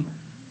 Armstrong.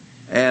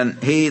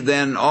 And he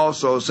then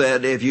also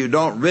said, if you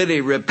don't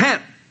really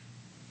repent,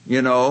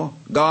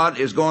 God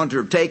is going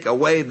to take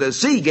away the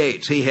sea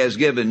gates he has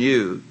given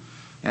you.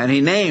 And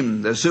he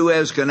named the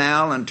Suez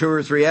Canal and 2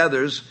 or 3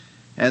 others.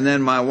 And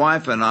then my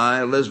wife and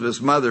I,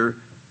 Elizabeth's mother,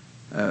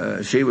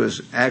 she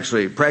was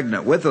actually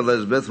pregnant with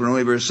Elizabeth when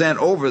we were sent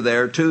over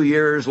there 2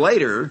 years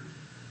later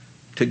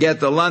to get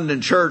the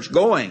London church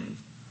going.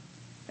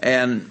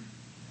 And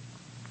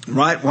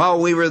right while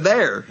we were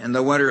there in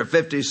the winter of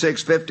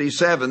 56,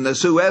 57, the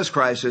Suez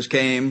crisis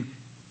came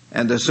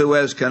and the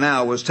Suez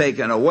Canal was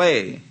taken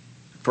away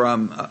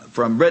from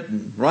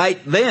Britain right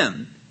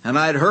then. And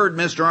I'd heard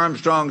Mr.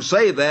 Armstrong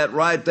say that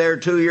right there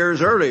 2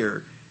 years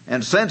earlier.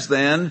 And since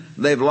then,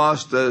 they've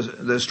lost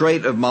the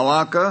Strait of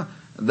Malacca.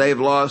 They've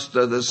lost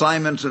the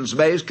Simonson's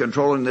base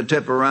controlling the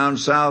tip around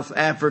South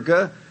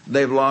Africa.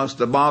 They've lost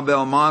the Bab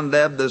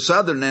el-Mandeb, the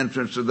southern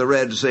entrance to the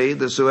Red Sea.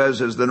 The Suez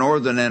is the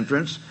northern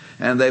entrance.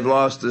 And they've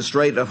lost the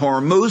Strait of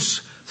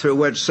Hormuz, through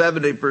which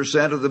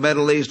 70% of the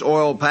Middle East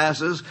oil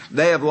passes.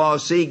 They have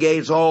lost sea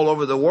gates all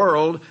over the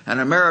world, and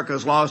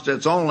America's lost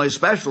its only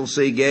special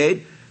sea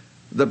gate.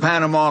 The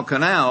Panama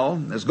Canal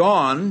is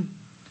gone,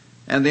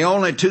 and the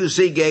only 2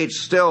 sea gates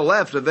still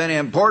left of any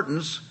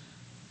importance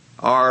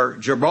are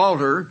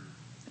Gibraltar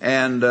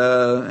and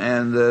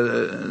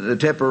the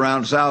tip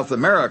around South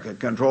America,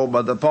 controlled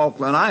by the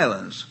Falkland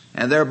Islands.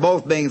 And they're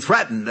both being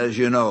threatened, as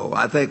you know.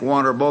 I think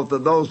one or both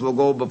of those will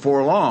go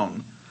before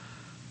long.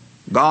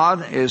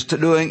 God is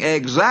doing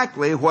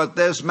exactly what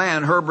this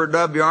man, Herbert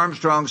W.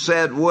 Armstrong,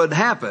 said would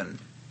happen.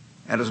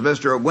 And as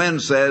Mr. Ogwyn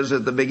says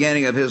at the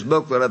beginning of his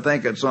booklet, I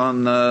think it's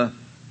on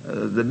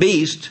the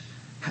Beast,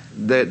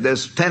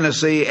 this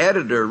Tennessee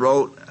editor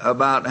wrote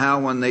about how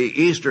when the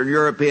Eastern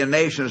European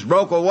nations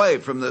broke away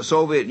from the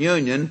Soviet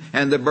Union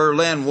and the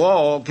Berlin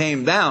Wall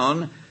came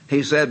down,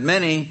 he said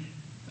many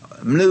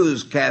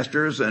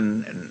newscasters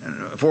and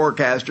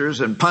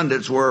forecasters and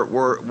pundits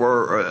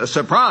were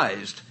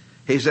surprised.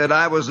 He said,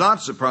 I was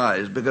not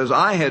surprised because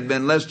I had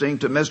been listening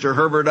to Mr.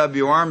 Herbert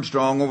W.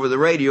 Armstrong over the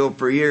radio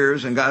for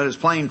years and got his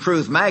Plain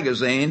Truth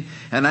magazine,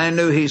 and I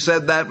knew he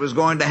said that was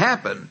going to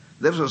happen.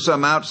 This was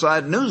some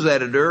outside news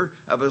editor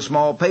of a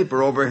small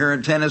paper over here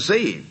in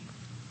Tennessee.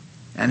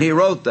 And he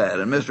wrote that,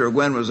 and Mr.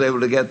 Ogwyn was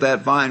able to get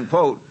that fine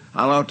quote.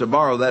 I'll have to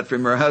borrow that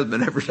from your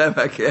husband every time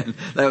I can.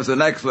 That was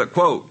an excellent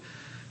quote.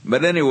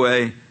 But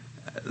anyway,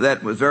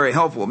 that was very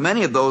helpful.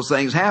 Many of those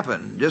things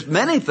happened. Just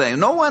many things.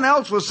 No one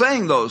else was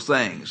saying those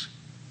things.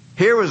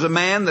 Here was a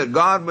man that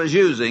God was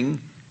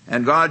using,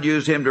 and God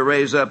used him to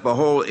raise up a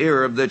whole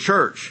era of the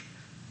church.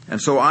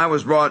 And so I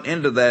was brought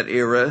into that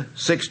era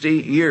 60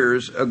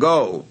 years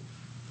ago.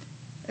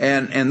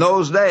 And in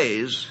those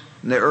days,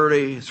 in the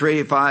early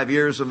 3-5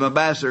 years of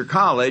Ambassador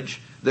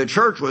College, the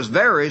church was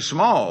very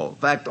small. In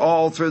fact,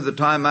 all through the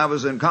time I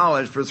was in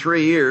college for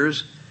 3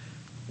 years,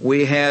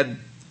 we had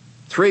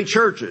 3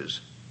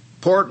 churches: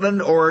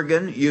 Portland,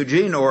 Oregon,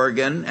 Eugene,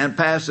 Oregon, and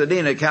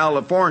Pasadena,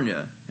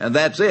 California. And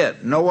that's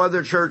it. No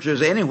other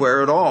churches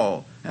anywhere at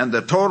all. And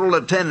the total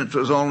attendance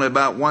was only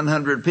about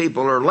 100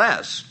 people or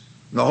less,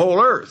 the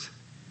whole earth.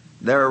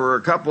 There were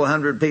a couple of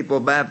hundred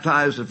people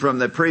baptized from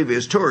the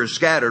previous tours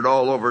scattered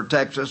all over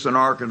Texas and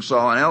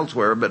Arkansas and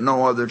elsewhere, but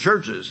no other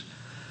churches.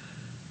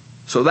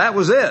 So that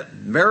was it.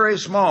 Very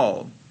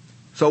small.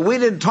 So we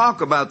didn't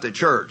talk about the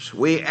church.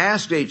 We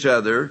asked each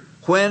other,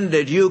 when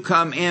did you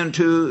come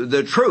into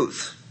the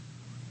truth?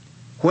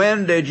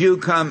 When did you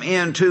come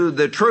into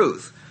the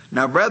truth?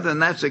 Now, brethren,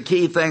 that's a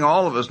key thing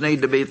all of us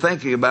need to be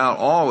thinking about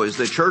always.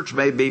 The church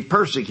may be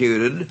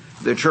persecuted.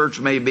 The church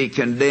may be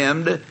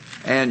condemned.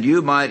 And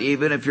you might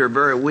even, if you're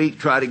very weak,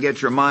 try to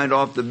get your mind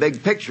off the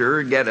big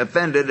picture, get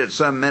offended at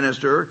some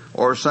minister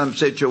or some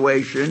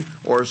situation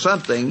or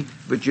something.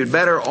 But you'd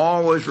better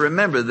always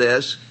remember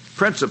this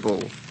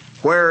principle.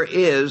 Where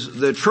is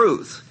the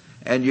truth?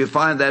 And you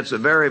find that's a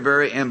very,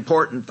 very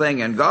important thing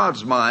in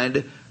God's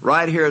mind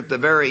right here at the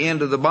very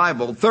end of the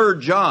Bible.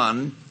 3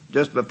 John,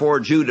 just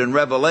before Jude and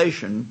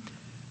Revelation,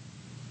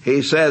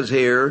 he says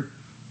here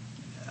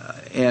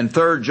in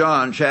 3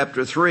 John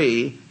chapter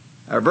 3,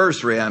 verse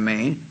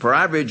 3, for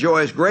I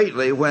rejoiced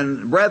greatly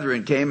when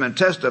brethren came and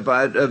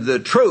testified of the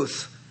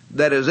truth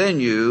that is in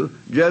you,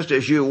 just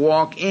as you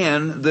walk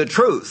in the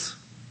truth.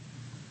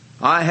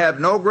 I have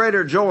no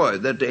greater joy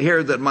than to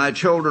hear that my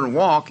children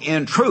walk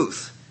in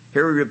truth.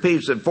 Here he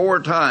repeats it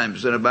 4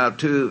 times in about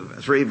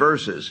 2-3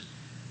 verses.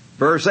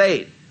 Verse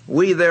 8,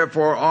 we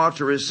therefore ought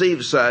to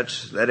receive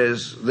such, that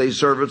is, the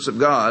servants of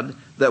God,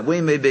 that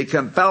we may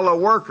become fellow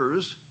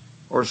workers,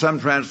 or some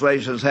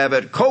translations have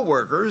it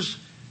co-workers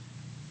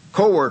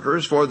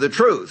for the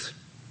truth.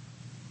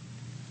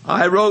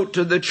 I wrote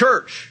to the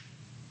church.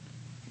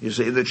 You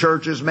see, the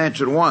church is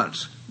mentioned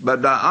once,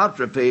 but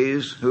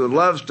Diotrephes, who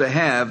loves to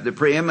have the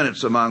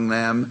preeminence among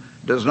them,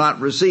 does not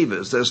receive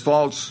us. This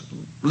false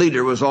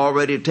leader was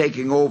already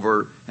taking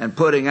over and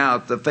putting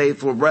out the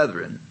faithful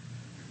brethren.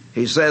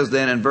 He says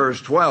then in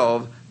verse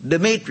 12,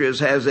 Demetrius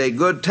has a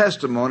good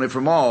testimony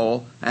from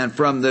all and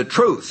from the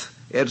truth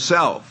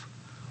itself.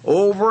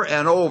 Over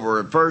and over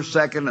in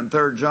 1st, 2nd, and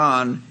 3rd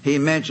John, he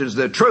mentions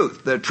the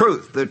truth, the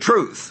truth, the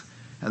truth.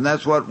 And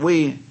that's what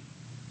we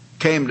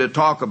came to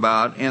talk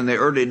about in the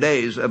early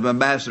days of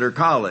Ambassador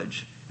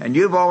College. And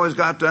you've always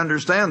got to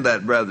understand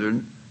that,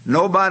 brethren.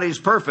 Nobody's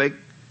perfect,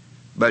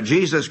 but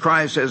Jesus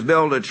Christ has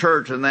built a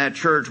church, and that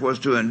church was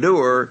to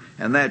endure,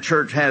 and that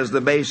church has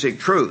the basic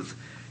truth.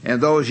 In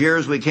those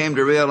years, we came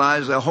to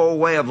realize the whole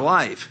way of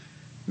life.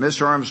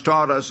 Mr. Arms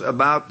taught us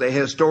about the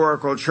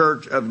historical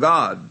church of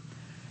God.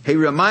 He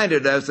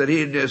reminded us that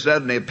he just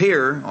doesn't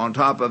appear on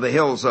top of a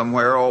hill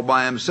somewhere all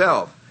by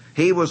himself.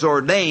 He was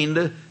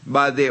ordained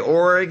by the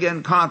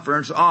Oregon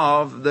Conference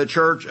of the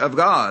Church of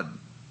God.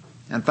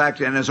 In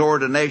fact, in his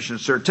ordination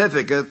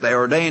certificate, they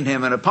ordained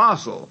him an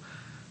apostle.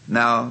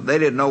 Now, they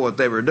didn't know what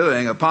they were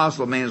doing.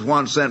 Apostle means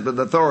one sent with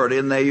authority,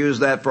 and they use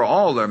that for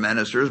all their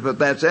ministers, but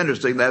that's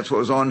interesting. That's what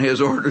was on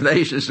his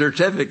ordination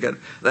certificate.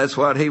 That's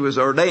what he was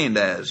ordained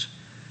as.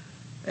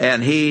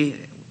 And he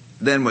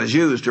then was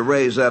used to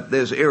raise up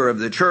this era of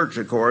the church,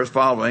 of course,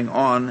 following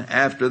on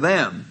after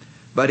them.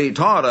 But he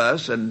taught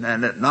us and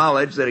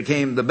acknowledged that it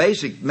came the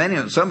basic,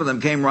 some of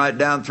them came right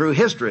down through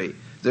history.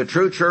 The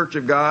true church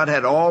of God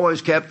had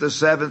always kept the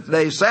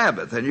seventh-day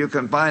Sabbath, and you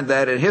can find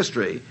that in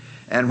history.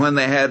 And when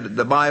they had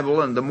the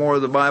Bible and the more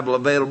of the Bible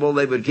available,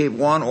 they would keep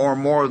one or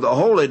more of the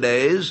holy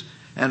days,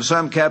 and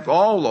some kept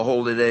all the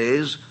holy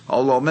days,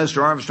 although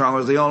Mr. Armstrong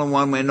was the only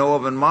one we know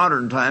of in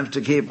modern times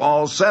to keep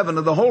all 7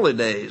 of the holy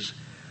days.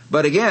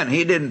 But again,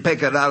 he didn't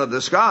pick it out of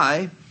the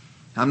sky.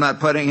 I'm not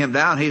putting him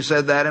down. He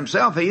said that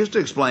himself. He used to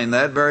explain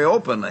that very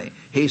openly.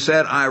 He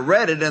said, I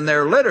read it in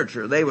their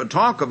literature. They would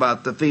talk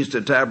about the Feast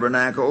of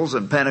Tabernacles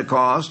and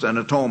Pentecost and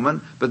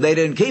Atonement, but they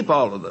didn't keep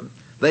all of them.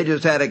 They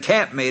just had a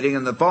camp meeting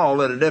in the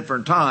fall at a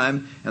different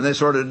time, and they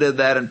sort of did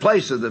that in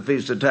place of the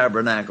Feast of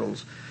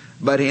Tabernacles.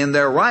 But in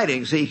their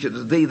writings,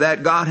 that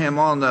got him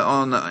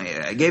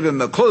gave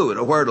him a clue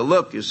to where to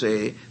look, you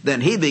see.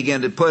 Then he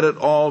began to put it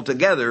all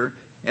together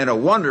in a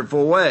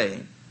wonderful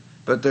way.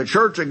 But the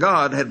Church of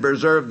God had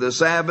preserved the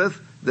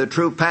Sabbath, the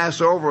true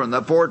Passover on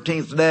the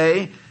 14th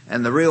day,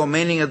 and the real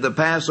meaning of the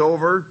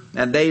Passover,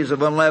 and days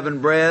of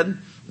unleavened bread,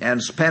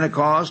 and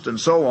Pentecost, and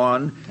so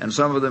on. And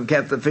some of them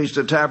kept the Feast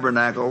of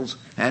Tabernacles,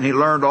 and he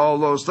learned all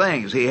those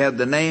things. He had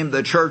the name,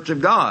 the Church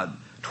of God,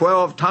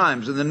 12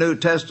 times in the New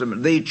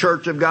Testament. The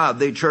Church of God,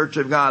 the Church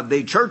of God,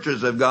 the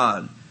churches of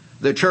God,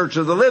 the Church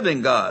of the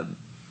living God,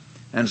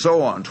 and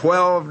so on.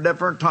 12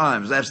 different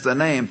times. That's the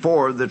name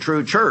for the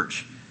true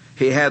church.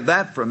 He had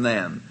that from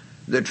them.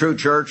 The true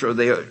church, or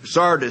the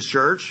Sardis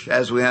church,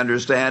 as we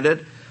understand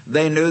it,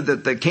 they knew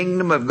that the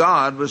kingdom of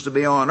God was to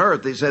be on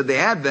earth. He said the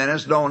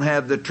Adventists don't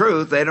have the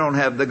truth. They don't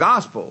have the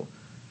gospel.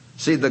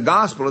 See, the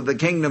gospel of the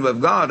kingdom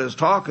of God is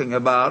talking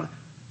about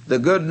the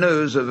good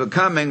news of a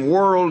coming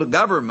world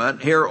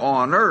government here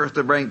on earth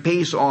to bring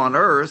peace on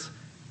earth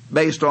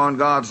based on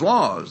God's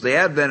laws. The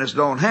Adventists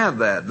don't have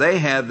that. They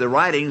have the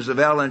writings of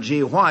Ellen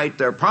G. White,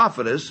 their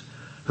prophetess,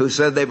 who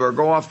said they were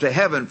go off to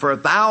heaven for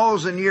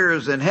 1,000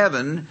 years in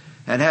heaven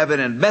and have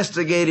an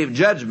investigative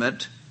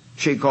judgment,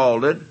 she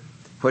called it,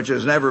 which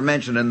is never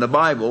mentioned in the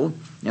Bible.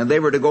 And they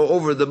were to go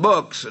over the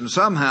books, and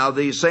somehow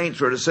these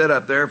saints were to sit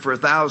up there for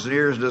 1,000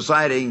 years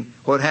deciding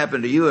what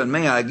happened to you and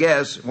me, I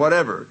guess,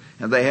 whatever.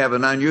 And they have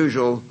an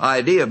unusual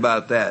idea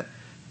about that.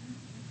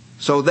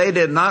 So they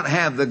did not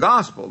have the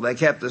gospel. They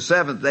kept the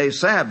seventh-day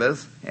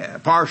Sabbath,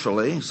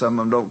 partially. Some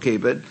of them don't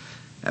keep it.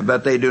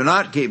 But they do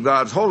not keep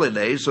God's holy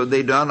days, so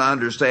they don't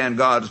understand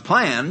God's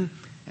plan,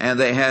 and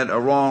they had a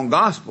wrong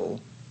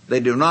gospel. They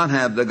do not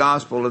have the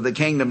gospel of the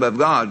kingdom of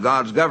God,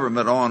 God's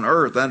government on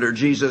earth under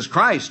Jesus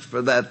Christ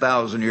for that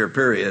 1,000-year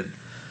period.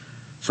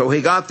 So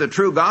he got the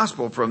true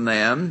gospel from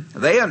them.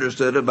 They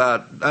understood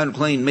about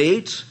unclean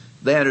meats.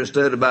 They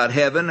understood about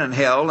heaven and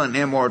hell and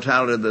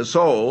immortality of the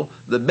soul.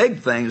 The big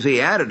things he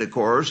added, of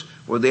course,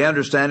 were the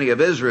understanding of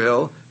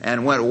Israel,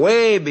 and went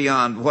way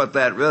beyond what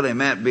that really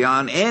meant,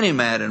 beyond any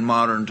man in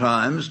modern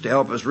times, to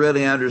help us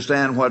really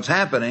understand what's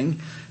happening.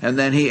 And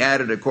then he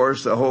added, of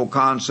course, the whole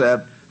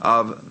concept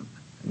of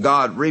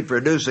God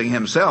reproducing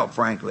himself,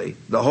 frankly,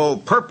 the whole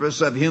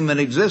purpose of human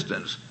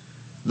existence.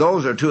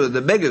 Those are two of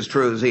the biggest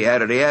truths he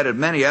added. He added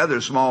many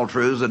other small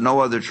truths that no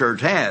other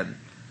church had.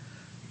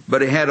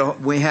 But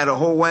we had a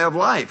whole way of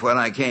life when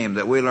I came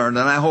that we learned,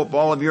 and I hope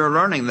all of you are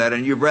learning that,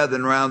 and you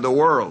brethren around the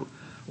world.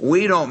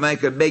 We don't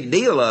make a big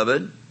deal of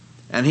it,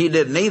 and he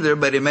didn't either,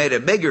 but he made a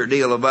bigger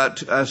deal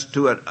about us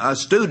to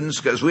us students,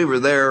 because we were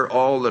there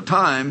all the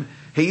time.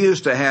 He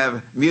used to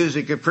have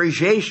music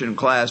appreciation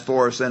class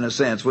for us, in a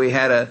sense. We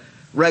had a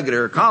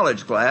regular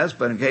college class,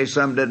 but in case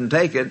some didn't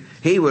take it,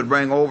 he would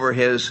bring over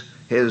his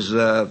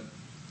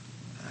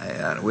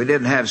we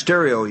didn't have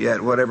stereo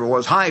yet, whatever it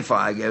was,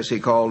 hi-fi, I guess he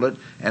called it,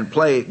 and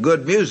play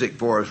good music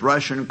for us,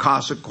 Russian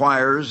Cossack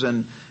choirs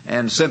and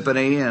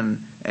symphony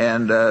and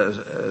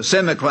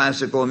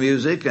semi-classical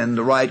music and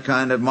the right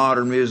kind of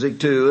modern music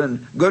too,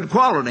 and good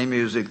quality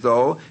music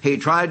though. He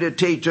tried to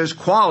teach us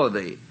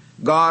quality.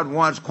 God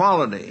wants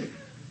quality,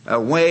 a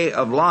way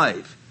of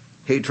life.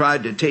 He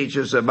tried to teach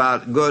us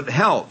about good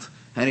health,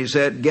 and he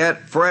said,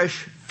 get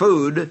fresh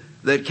food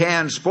that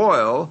can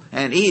spoil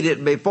and eat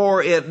it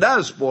before it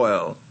does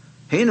spoil.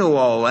 He knew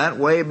all that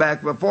way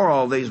back before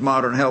all these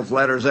modern health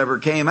letters ever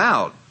came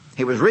out.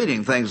 He was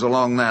reading things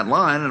along that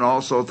line and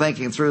also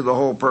thinking through the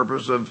whole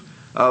purpose of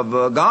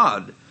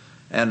God.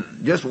 And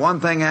just one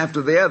thing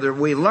after the other,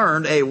 we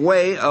learned a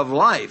way of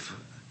life.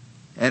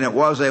 And it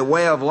was a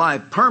way of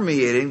life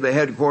permeating the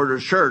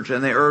headquarters church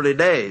in the early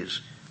days.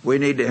 We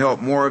need to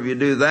help more of you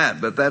do that,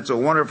 but that's a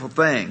wonderful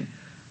thing.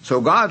 So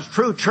God's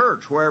true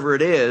church, wherever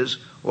it is,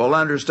 will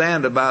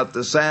understand about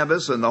the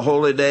Sabbaths and the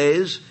holy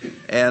days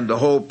and the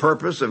whole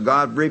purpose of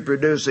God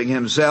reproducing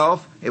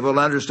Himself. It will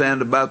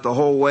understand about the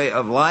whole way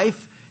of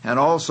life. And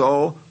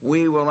also,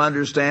 we will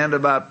understand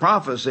about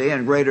prophecy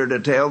in greater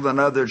detail than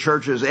other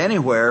churches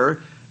anywhere,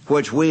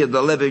 which we of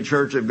the living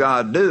church of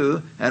God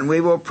do. And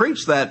we will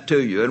preach that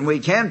to you. And we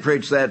can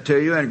preach that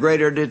to you in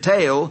greater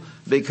detail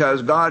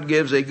because God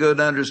gives a good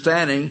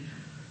understanding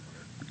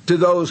to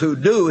those who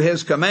do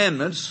His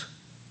commandments.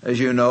 As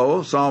you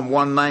know, Psalm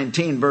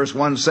 119, verse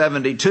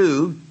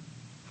 172.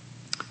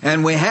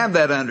 And we have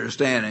that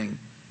understanding.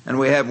 And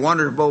we have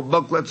wonderful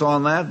booklets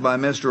on that by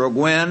Mr.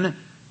 O'Gwen,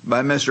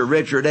 by Mr.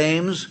 Richard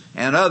Ames,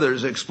 and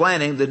others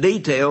explaining the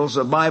details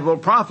of Bible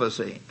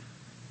prophecy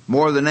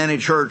more than any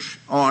church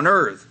on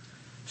earth.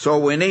 So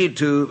we need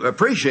to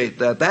appreciate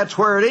that. That's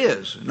where it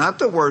is. Not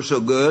that we're so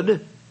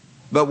good,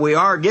 but we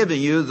are giving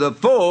you the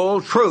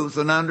full truth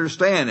and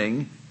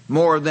understanding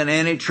more than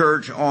any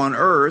church on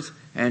earth.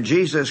 And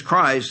Jesus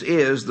Christ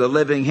is the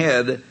living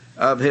head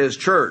of His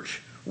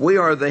church. We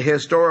are the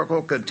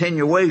historical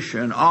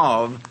continuation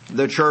of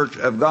the church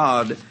of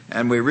God,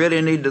 and we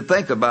really need to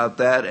think about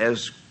that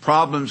as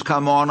problems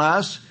come on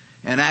us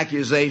and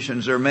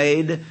accusations are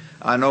made.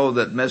 I know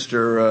that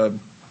Mr.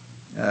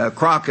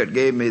 Crockett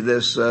gave me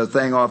this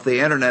thing off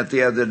the internet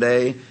the other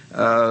day.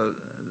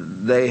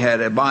 They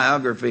had a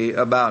biography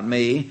about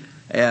me,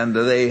 and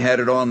they had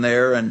it on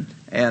there, and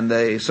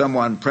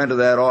someone printed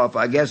that off.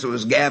 I guess it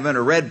was Gavin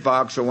or Red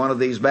Fox or one of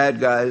these bad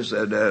guys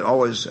that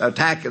always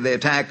attack. They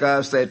attack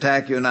us, they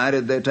attack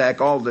United, they attack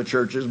all the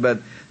churches.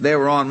 But they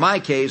were on my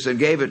case and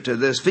gave it to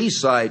this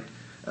feast site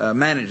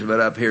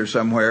management up here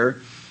somewhere.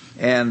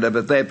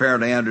 But they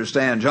apparently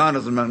understand.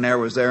 Jonathan McNair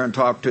was there and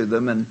talked to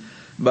them,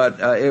 but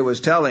it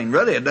was telling.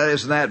 Really, it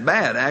isn't that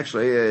bad.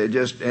 Actually,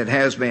 it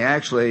has me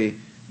actually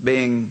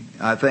being,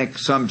 I think,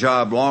 some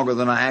job longer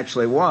than I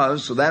actually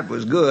was. So that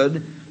was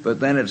good. But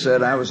then it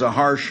said I was a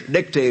harsh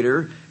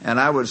dictator, and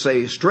I would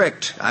say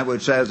strict. I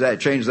would say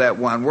that change that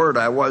one word.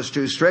 I was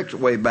too strict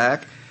way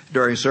back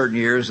during certain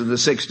years in the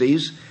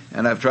 60s,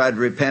 and I've tried to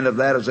repent of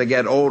that. As I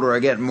get older, I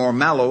get more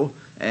mellow,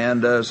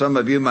 and some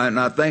of you might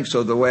not think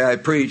so the way I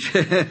preach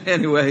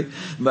anyway.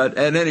 But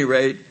at any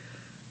rate,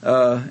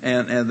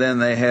 and then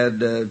they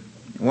had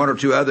one or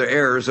two other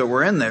errors that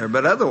were in there,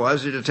 but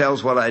otherwise it just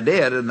tells what I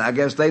did, and I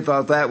guess they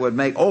thought that would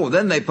make,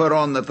 then they put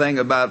on the thing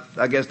about,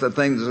 I guess the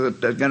things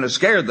that are going to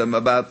scare them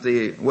about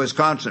the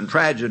Wisconsin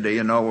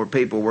tragedy, where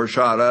people were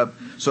shot up.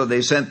 So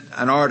they sent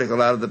an article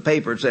out of the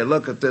paper and say,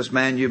 look at this,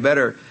 man, you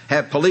better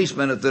have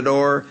policemen at the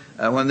door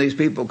when these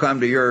people come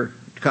to your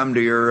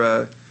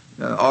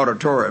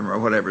auditorium or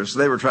whatever. So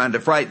they were trying to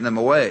frighten them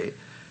away.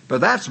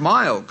 But that's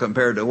mild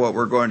compared to what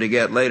we're going to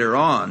get later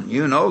on.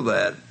 You know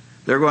that.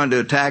 They're going to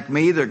attack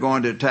me. They're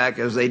going to attack,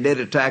 as they did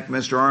attack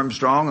Mr.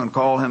 Armstrong and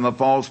call him a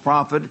false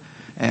prophet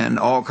and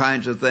all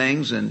kinds of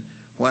things. And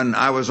when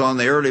I was on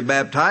the early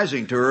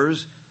baptizing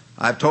tours,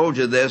 I've told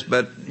you this,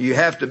 but you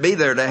have to be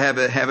there to have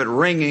it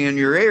ringing in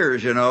your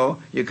ears,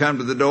 You come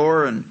to the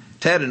door, and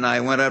Ted and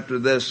I went up to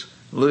this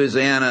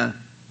Louisiana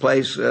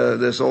place.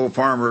 This old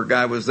farmer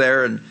guy was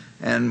there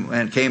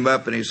and came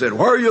up, and he said,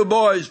 "Where are you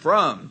boys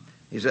from?"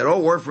 He said,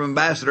 we're from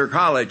Ambassador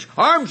College.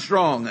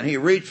 Armstrong! And he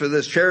reached for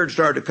this chair and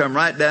started to come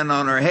right down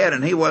on our head,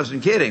 and he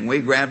wasn't kidding. We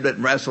grabbed it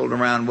and wrestled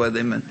around with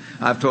him, and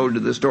I've told you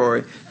the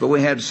story. But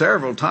we had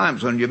several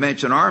times when you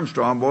mentioned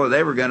Armstrong, boy,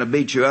 they were going to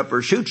beat you up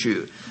or shoot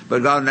you.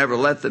 But God never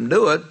let them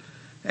do it,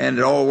 and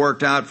it all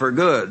worked out for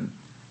good.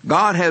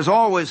 God has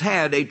always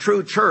had a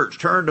true church.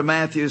 Turn to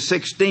Matthew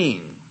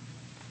 16.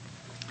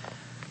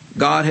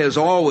 God has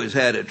always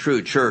had a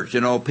true church.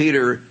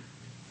 Peter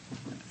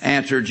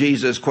answered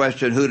Jesus'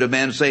 question, who do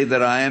men say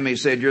that I am? He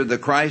said, you're the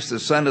Christ, the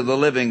Son of the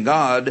living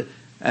God.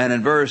 And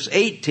in verse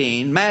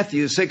 18,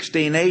 Matthew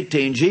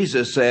 16:18,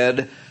 Jesus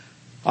said,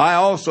 I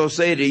also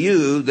say to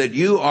you that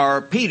you are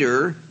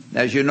Peter.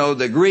 As you know,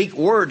 the Greek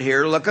word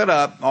here, look it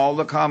up. All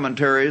the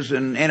commentaries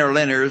and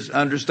interlinears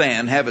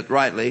understand, have it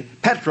rightly.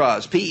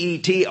 Petros,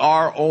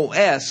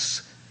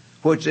 Petros,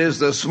 which is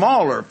the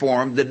smaller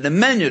form, the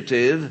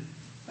diminutive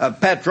of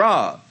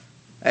Petra,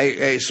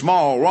 a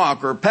small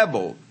rock or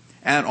pebble.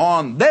 And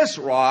on this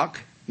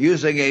rock,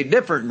 using a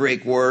different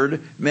Greek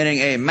word, meaning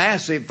a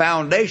massive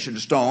foundation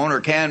stone,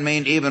 or can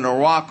mean even a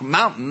rock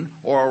mountain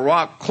or a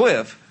rock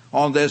cliff,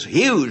 on this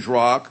huge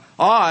rock,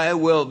 I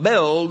will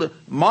build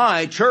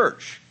my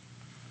church.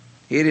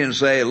 He didn't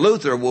say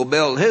Luther will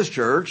build his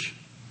church,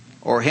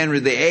 or Henry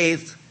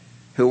VIII,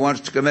 who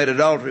wants to commit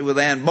adultery with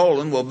Anne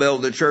Boleyn, will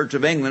build the Church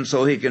of England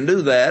so he can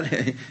do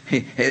that.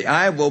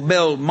 I will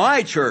build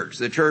my church,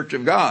 the church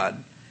of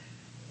God.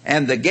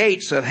 and the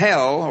gates of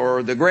hell,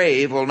 or the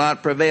grave, will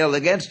not prevail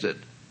against it.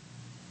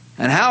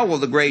 And how will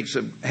the gates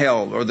of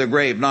hell or the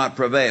grave not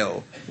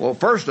prevail? Well,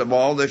 first of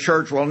all, the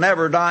church will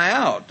never die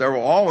out. There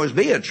will always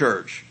be a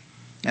church.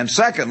 And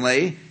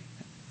secondly,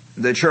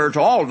 the church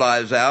all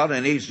dies out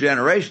in each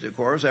generation, of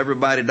course.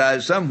 Everybody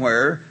dies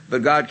somewhere,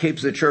 but God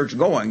keeps the church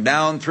going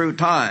down through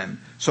time.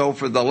 So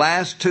for the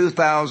last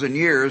 2,000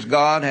 years,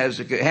 God has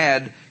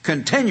had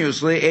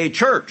continuously a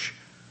church.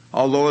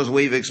 Although, as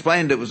we've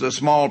explained, it was a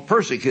small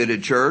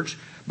persecuted church,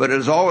 but it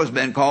has always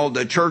been called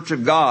the Church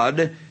of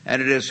God,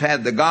 and it has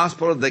had the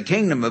gospel of the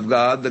kingdom of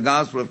God, the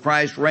gospel of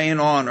Christ reign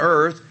on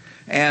earth,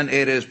 and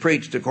it has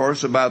preached, of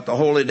course, about the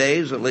holy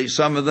days, at least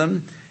some of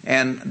them,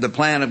 and the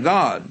plan of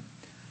God.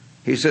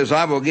 He says,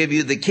 I will give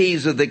you the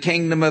keys of the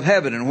kingdom of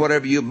heaven, and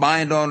whatever you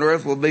bind on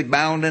earth will be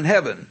bound in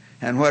heaven,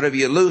 and whatever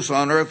you loose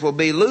on earth will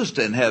be loosed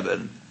in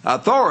heaven.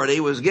 Authority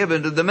was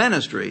given to the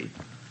ministry.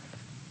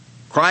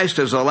 Christ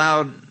has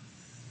allowed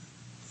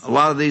a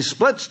lot of these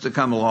splits to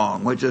come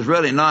along, which is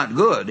really not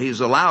good. He's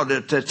allowed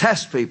it to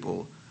test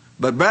people.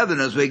 But brethren,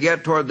 as we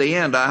get toward the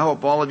end, I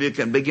hope all of you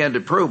can begin to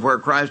prove where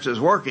Christ is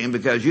working,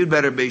 because you'd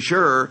better be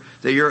sure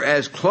that you're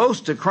as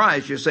close to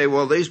Christ. You say,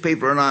 well, these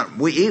people are not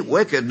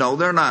wicked. No,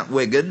 they're not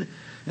wicked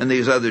in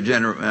these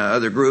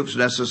other groups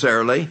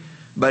necessarily.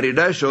 But he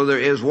does show there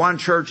is one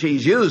church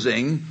he's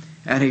using,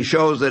 and he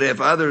shows that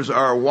if others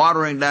are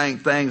watering down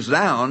things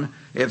down,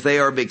 if they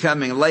are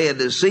becoming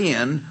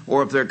Laodicean,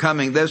 or if they're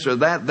coming this or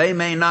that, they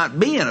may not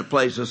be in a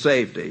place of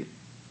safety,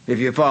 if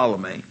you follow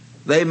me.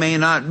 They may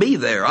not be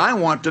there. I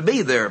want to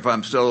be there if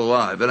I'm still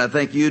alive, and I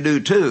think you do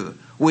too.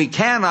 We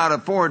cannot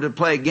afford to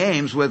play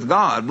games with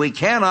God. We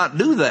cannot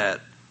do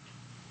that.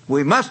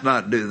 We must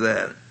not do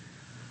that.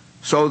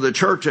 So the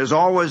church has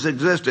always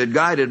existed,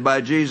 guided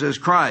by Jesus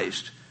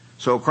Christ.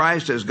 So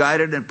Christ has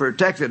guided and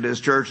protected his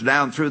church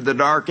down through the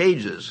dark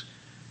ages.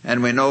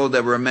 And we know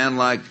there were men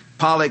like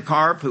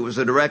Polycarp, who was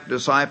a direct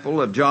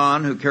disciple of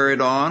John, who carried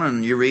on,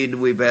 and you read,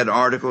 we've had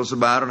articles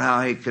about it,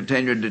 how he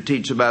continued to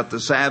teach about the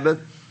Sabbath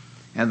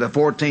and the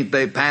 14th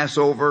day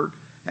Passover,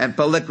 and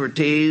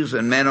Polycrates,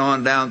 and men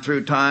on down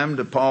through time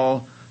to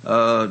Paul,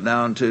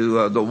 down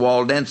to the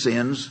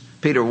Waldensians,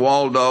 Peter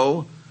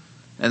Waldo,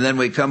 and then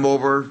we come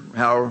over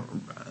how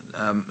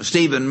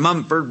Stephen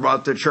Mumford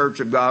brought the Church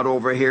of God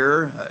over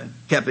here,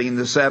 keeping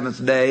the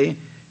seventh day,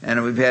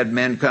 and we've had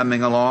men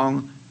coming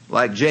along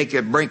like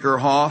Jacob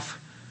Brinkerhoff,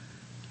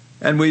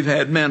 and we've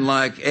had men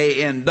like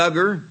A.N.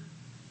 Duggar,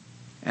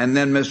 and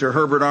then Mr.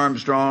 Herbert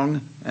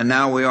Armstrong, and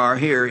now we are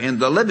here in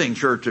the living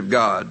Church of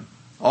God.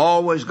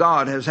 Always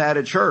God has had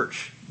a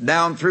church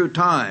down through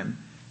time.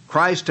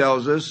 Christ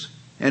tells us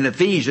in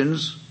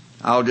Ephesians,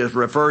 I'll just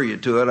refer you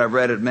to it, I've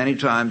read it many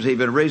times,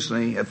 even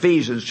recently,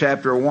 Ephesians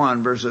chapter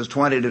 1, verses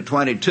 20 to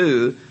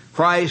 22,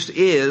 Christ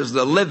is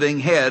the living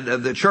head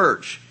of the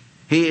church.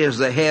 He is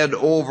the head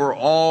over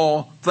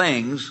all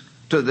things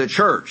to the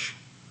church.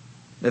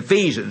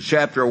 Ephesians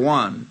chapter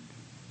 1.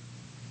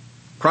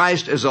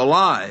 Christ is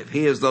alive.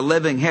 He is the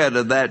living head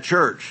of that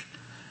church.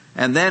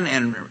 And then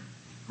in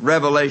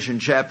Revelation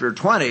chapter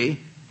 12,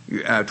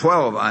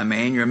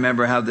 you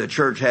remember how the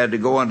church had to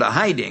go into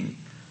hiding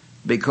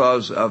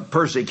because of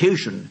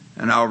persecution.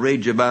 And I'll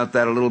read you about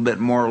that a little bit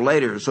more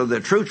later. So the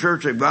true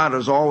church of God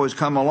has always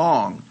come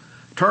along.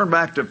 Turn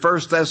back to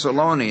 1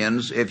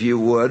 Thessalonians, if you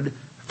would.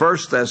 1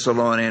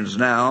 Thessalonians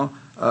now,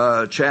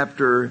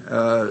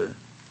 chapter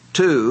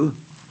 2.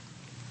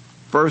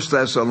 1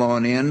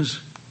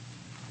 Thessalonians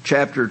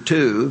chapter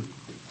 2,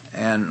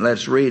 and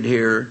let's read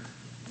here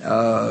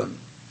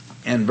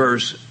in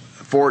verse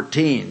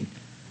 14.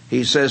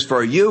 He says,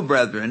 for you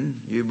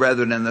brethren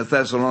in the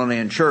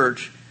Thessalonian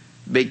church,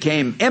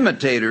 became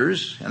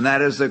imitators, and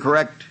that is the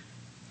correct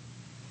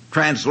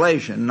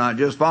translation, not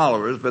just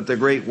followers, but the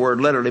Greek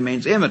word literally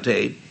means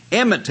imitate,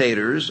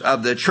 imitators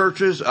of the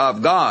churches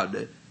of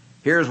God.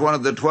 Here's one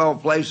of the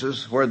 12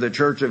 places where the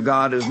church of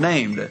God is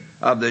named,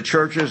 of the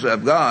churches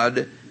of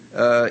God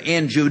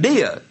in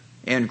Judea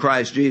in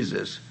Christ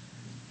Jesus.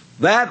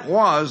 That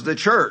was the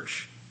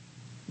church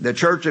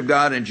of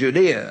God in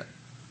Judea.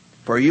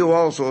 For you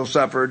also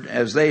suffered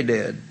as they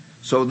did.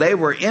 So they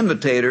were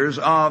imitators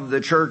of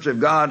the church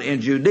of God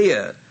in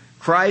Judea.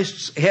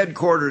 Christ's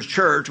headquarters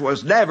church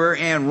was never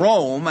in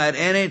Rome at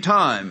any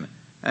time.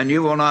 And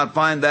you will not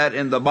find that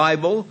in the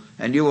Bible,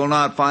 and you will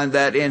not find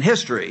that in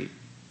history.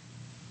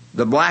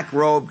 The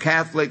black-robed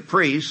Catholic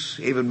priests,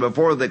 even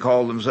before they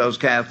called themselves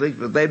Catholic,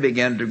 but they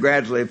began to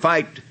gradually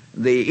fight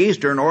the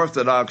Eastern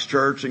Orthodox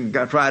Church and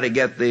try to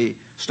get the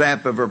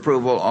stamp of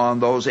approval on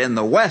those in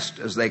the West,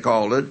 as they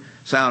called it.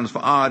 Sounds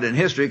odd in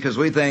history because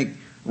we think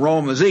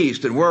Rome is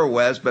East and we're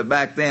West, but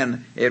back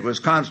then it was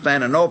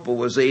Constantinople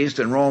was East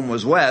and Rome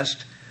was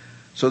West.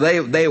 So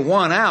they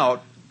won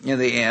out in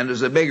the end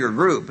as a bigger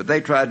group, but they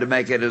tried to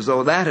make it as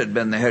though that had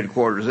been the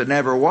headquarters. It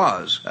never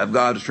was of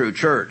God's true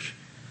church.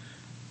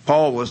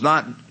 Paul was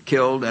not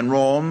killed in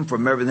Rome,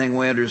 from everything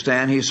we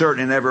understand. He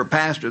certainly never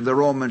pastored the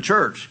Roman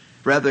church.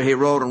 Rather, he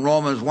wrote in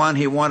Romans 1,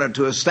 he wanted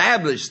to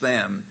establish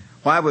them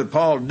Why would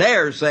Paul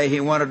dare say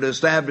he wanted to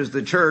establish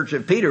the church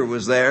if Peter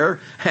was there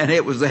and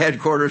it was the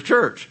headquarters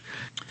church?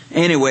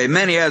 Anyway,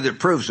 many other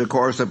proofs, of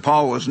course, that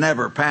Paul was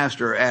never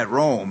pastor at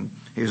Rome.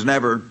 He's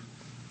never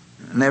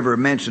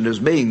mentioned as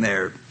being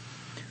there.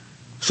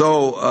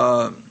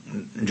 So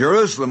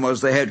Jerusalem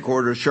was the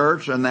headquarters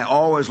church, and they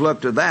always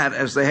looked at that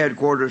as the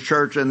headquarters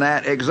church in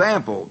that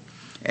example.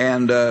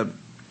 And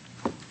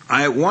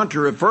I want to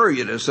refer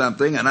you to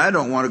something, and I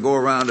don't want to go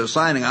around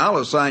assigning. I'll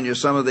assign you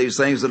some of these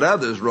things that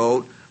others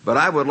wrote, but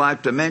I would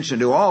like to mention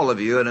to all of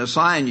you and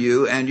assign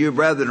you and you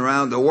brethren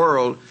around the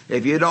world,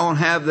 if you don't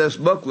have this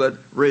booklet,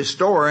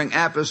 Restoring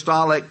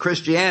Apostolic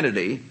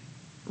Christianity,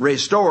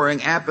 Restoring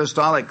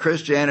Apostolic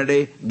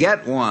Christianity,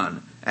 get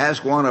one.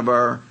 Ask one of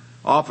our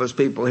office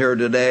people here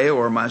today,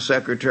 or my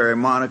secretary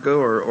Monica,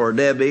 or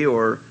Debbie,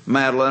 or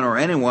Madeline, or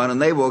anyone,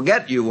 and they will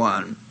get you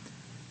one.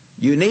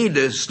 You need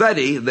to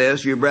study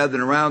this, you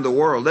brethren around the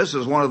world. This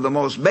is one of the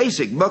most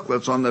basic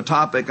booklets on the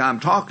topic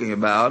I'm talking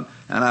about,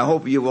 and I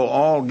hope you will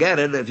all get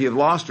it. If you've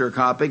lost your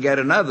copy, get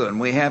another one.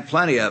 We have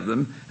plenty of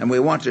them, and we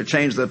want to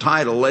change the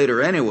title later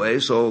anyway,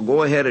 so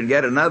go ahead and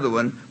get another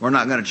one. We're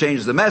not going to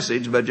change the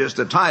message, but just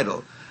the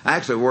title.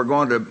 Actually, we're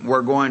going to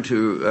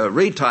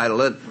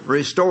retitle it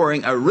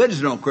Restoring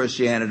Original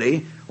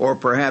Christianity, or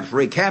perhaps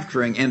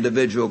Recapturing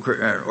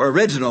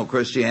Original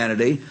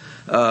Christianity.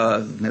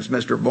 That's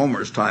Mr.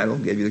 Bomer's title,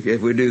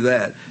 if we do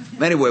that.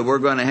 Anyway, we're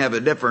going to have a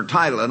different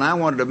title, and I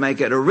wanted to make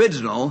it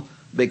original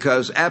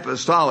because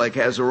apostolic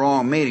has a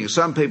wrong meaning.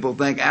 Some people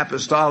think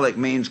apostolic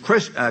means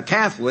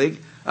Catholic.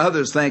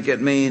 Others think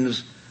it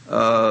means,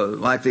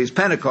 like these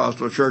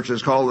Pentecostal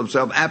churches call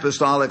themselves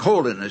apostolic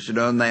holiness,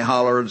 and they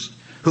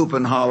hoop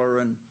and holler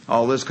and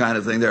all this kind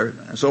of thing there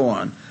and so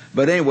on.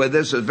 But anyway,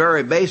 this is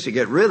very basic.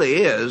 It really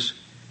is.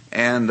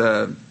 And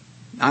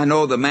I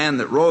know the man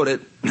that wrote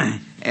it,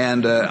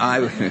 and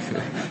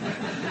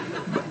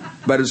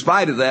but in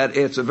spite of that,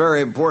 it's a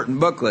very important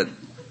booklet.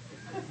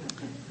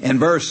 In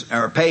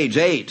page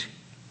 8,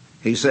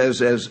 he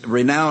says, as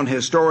renowned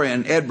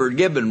historian Edward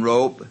Gibbon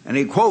wrote, and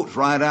he quotes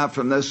right out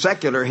from this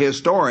secular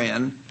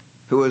historian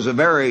who is a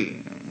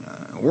very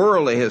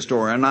worldly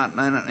historian, not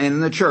in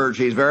the church.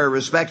 He's very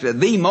respected,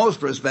 the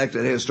most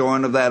respected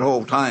historian of that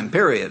whole time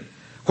period.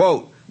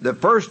 Quote, the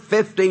first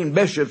 15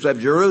 bishops of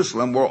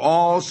Jerusalem were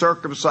all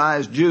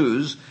circumcised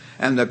Jews,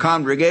 and the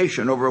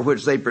congregation over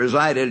which they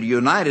presided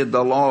united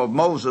the law of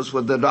Moses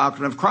with the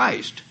doctrine of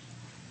Christ.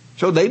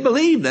 So they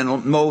believed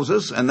in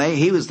Moses, and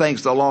he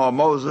thinks the law of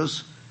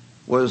Moses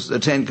was the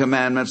Ten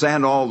Commandments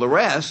and all the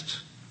rest,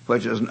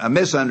 which is a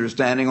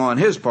misunderstanding on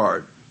his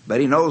part. But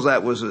he knows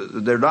that was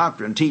their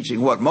doctrine,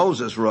 teaching what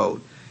Moses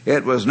wrote.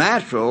 It was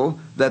natural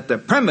that the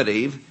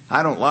primitive,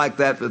 I don't like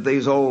that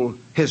these old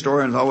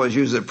historians always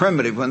use the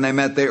primitive when they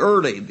meant the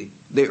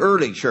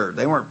early church.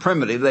 They weren't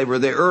primitive, they were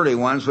the early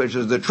ones, which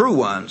is the true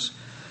ones.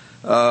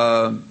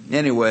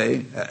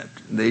 Anyway,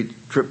 the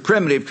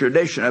primitive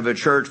tradition of a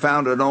church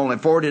founded only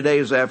 40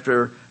 days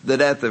after the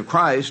death of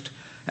Christ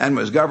and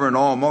was governed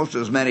almost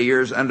as many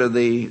years under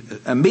the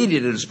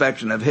immediate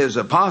inspection of his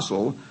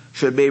apostle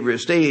should be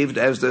received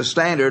as the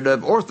standard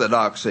of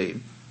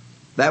orthodoxy.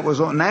 That was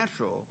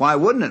natural. Why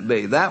wouldn't it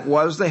be? That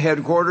was the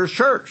headquarters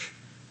church.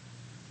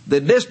 The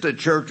distant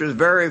churches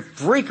very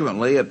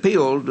frequently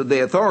appealed to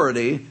the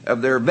authority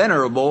of their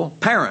venerable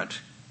parent,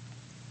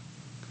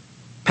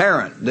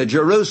 the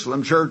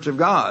Jerusalem Church of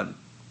God.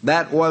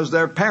 That was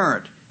their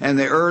parent, and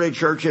the early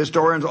church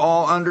historians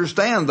all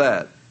understand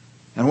that.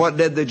 And what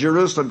did the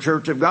Jerusalem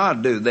Church of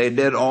God do? They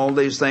did all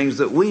these things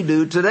that we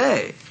do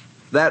today.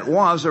 That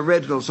was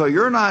original. So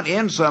you're not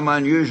in some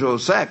unusual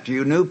sect.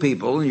 You new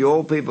people and you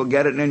old people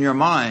get it in your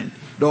mind.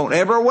 Don't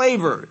ever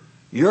waver.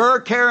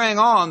 You're carrying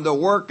on the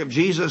work of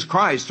Jesus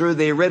Christ through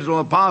the original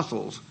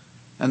apostles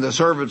and the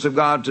servants of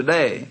God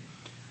today.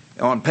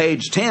 On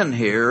page 10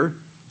 here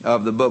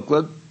of the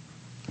booklet,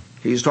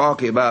 he's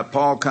talking about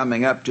Paul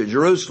coming up to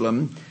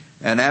Jerusalem,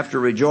 and after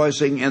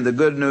rejoicing in the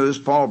good news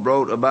Paul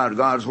wrote about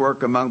God's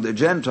work among the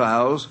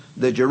Gentiles,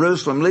 the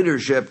Jerusalem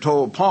leadership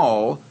told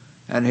Paul,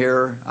 and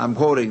here I'm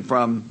quoting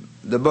from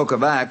the book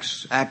of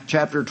Acts, Act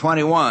chapter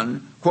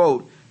 21,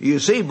 quote, you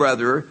see,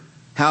 brother,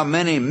 how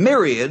many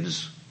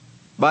myriads,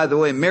 by the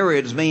way,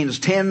 myriads means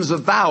tens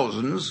of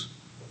thousands,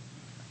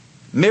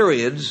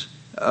 myriads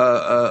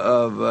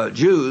of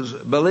Jews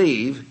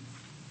believe.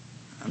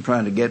 I'm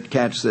trying to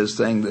catch this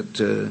thing that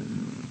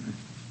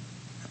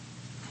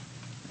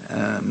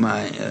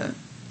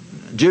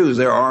Jews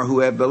there are who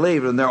have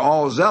believed, and they're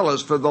all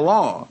zealous for the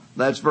law.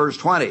 That's verse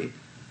 20.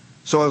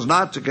 So as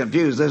not to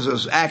confuse, this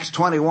is Acts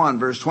 21,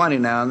 verse 20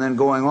 now, and then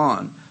going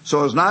on.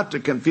 So as not to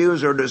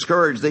confuse or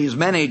discourage these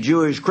many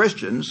Jewish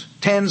Christians,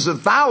 tens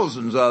of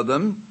thousands of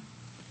them,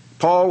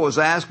 Paul was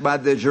asked by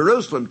the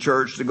Jerusalem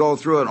church to go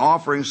through an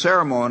offering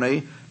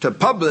ceremony to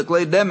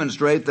publicly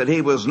demonstrate that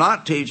he was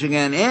not teaching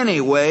in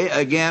any way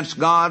against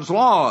God's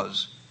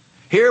laws.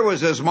 Here was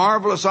this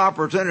marvelous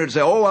opportunity to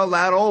say, oh, well,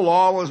 that old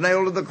law was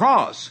nailed to the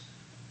cross.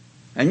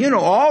 And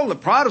all the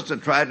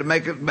Protestants tried to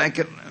make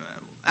it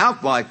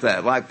out like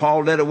that, like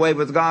Paul did away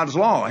with God's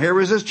law. Here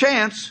was his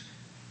chance.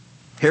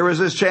 Here was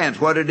his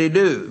chance. What did he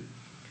do?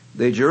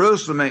 The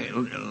Jerusalem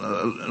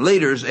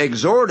leaders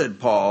exhorted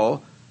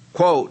Paul,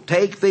 quote,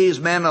 take these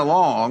men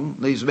along,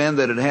 these men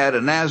that had had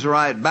a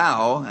Nazirite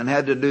vow and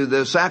had to do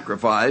this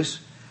sacrifice,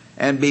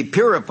 and be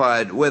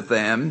purified with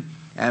them,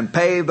 and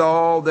paved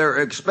all their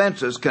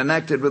expenses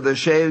connected with the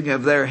shaving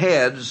of their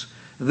heads.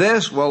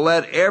 This will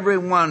let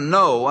everyone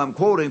know. I'm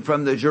quoting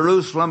from the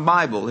Jerusalem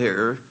Bible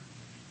here,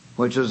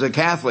 which is a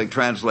Catholic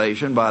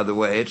translation, by the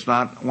way. It's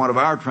not one of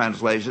our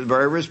translations,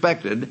 very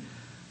respected.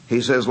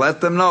 He says,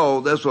 let them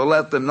know, this will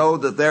let them know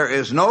that there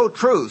is no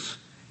truth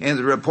in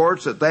the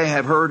reports that they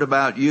have heard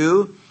about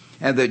you,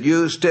 and that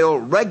you still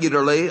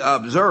regularly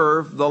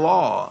observe the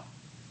law.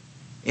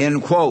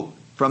 End quote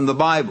from the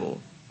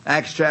Bible,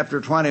 Acts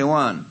chapter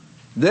 21.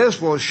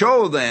 This will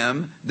show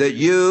them that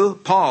you,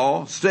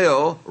 Paul,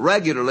 still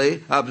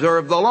regularly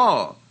observe the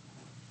law.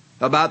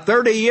 About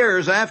 30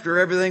 years after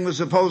everything was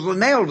supposedly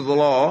nailed to the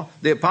law,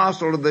 the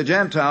apostle of the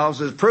Gentiles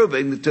is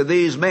proving to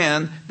these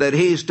men that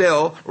he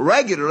still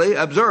regularly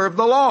observed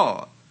the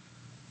law.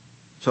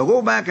 So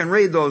go back and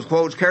read those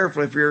quotes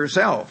carefully for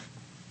yourself.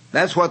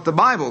 That's what the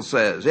Bible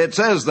says. It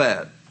says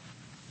that.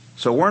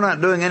 So we're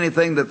not doing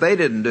anything that they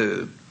didn't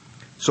do.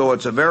 So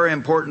it's a very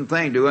important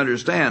thing to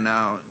understand.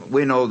 Now,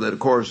 we know that, of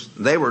course,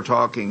 they were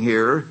talking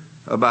here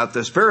about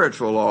the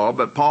spiritual law,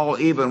 but Paul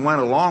even went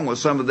along with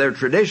some of their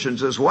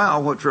traditions as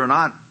well, which are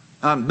not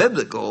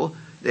unbiblical.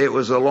 It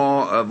was a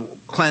law of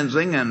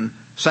cleansing and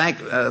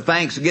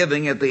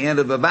thanksgiving at the end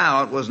of a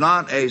vow. It was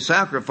not a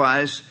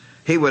sacrifice.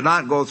 He would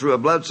not go through a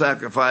blood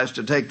sacrifice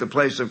to take the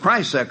place of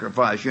Christ's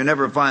sacrifice. You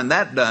never find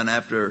that done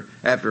after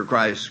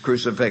Christ's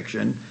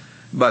crucifixion.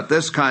 But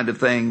this kind of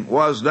thing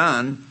was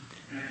done,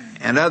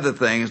 and other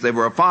things. They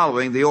were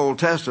following the Old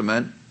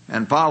Testament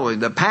and following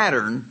the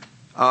pattern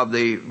of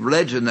the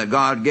religion that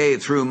God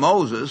gave through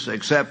Moses,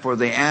 except for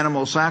the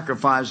animal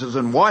sacrifices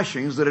and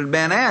washings that had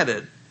been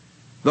added.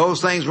 Those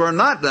things were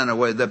not done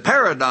away. The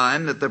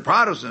paradigm that the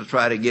Protestants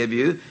try to give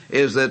you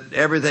is that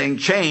everything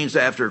changed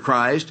after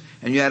Christ,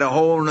 and you had a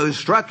whole new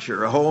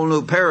structure, a whole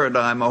new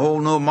paradigm, a whole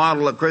new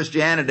model of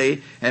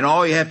Christianity, and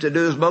all you have to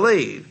do is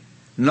believe.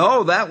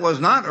 No, that was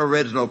not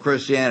original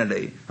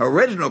Christianity.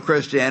 Original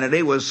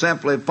Christianity was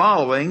simply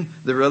following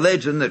the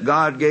religion that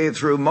God gave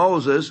through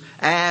Moses,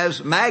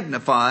 as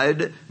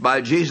magnified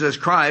by Jesus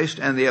Christ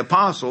and the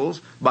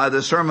apostles, by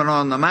the Sermon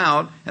on the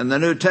Mount and the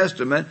New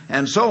Testament,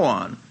 and so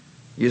on.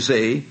 You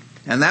see,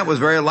 and that was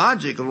very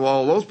logical to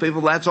all those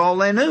people. That's all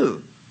they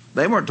knew.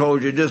 They weren't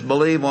told you just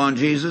believe on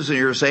Jesus and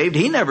you're saved.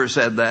 He never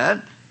said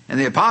that, and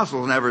the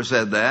apostles never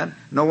said that.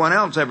 No one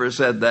else ever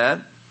said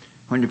that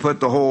when you put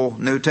the whole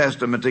New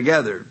Testament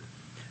together.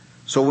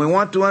 So we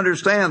want to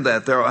understand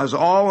that there has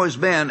always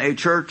been a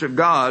church of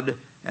God,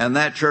 and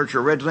that church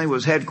originally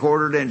was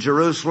headquartered in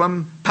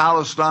Jerusalem,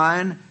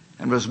 Palestine,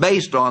 and was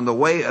based on the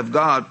way of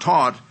God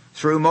taught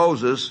through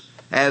Moses,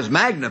 as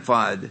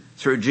magnified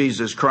through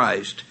Jesus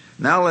Christ.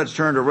 Now let's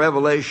turn to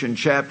Revelation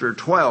chapter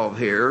 12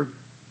 here,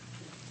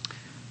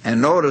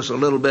 and notice a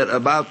little bit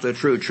about the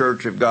true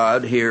church of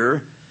God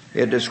here.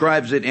 It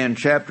describes it in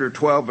chapter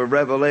 12 of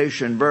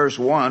Revelation, verse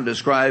 1,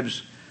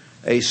 describes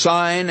a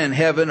sign in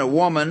heaven, a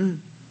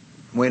woman,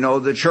 we know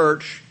the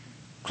church,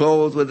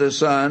 clothed with the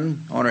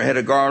sun, on her head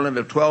a garland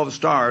of 12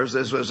 stars.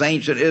 This was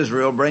ancient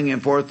Israel bringing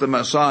forth the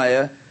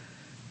Messiah.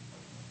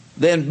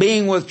 Then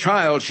being with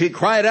child, she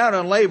cried out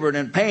and labored,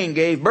 and pain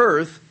gave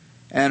birth.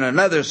 And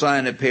another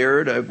sign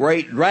appeared, a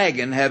great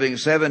dragon having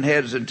 7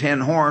 heads and 10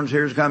 horns.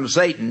 Here comes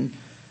Satan.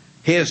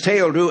 His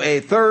tail drew a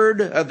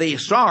third of the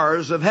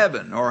stars of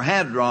heaven, or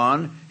had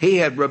drawn. He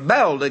had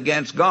rebelled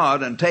against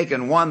God and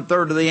taken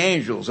 1/3 of the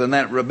angels in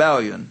that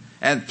rebellion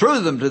and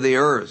threw them to the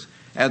earth.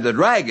 And the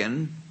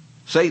dragon,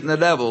 Satan the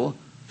devil,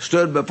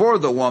 stood before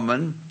the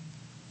woman,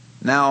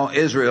 now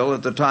Israel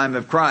at the time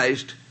of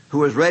Christ, who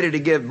was ready to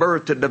give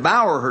birth to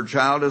devour her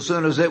child as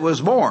soon as it was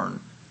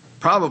born.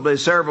 Probably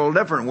several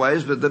different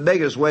ways, but the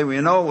biggest way we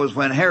know was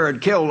when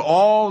Herod killed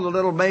all the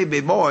little baby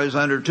boys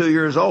under 2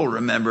 years old,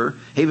 remember.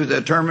 He was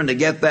determined to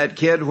get that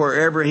kid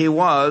wherever he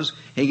was.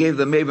 He gave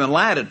them even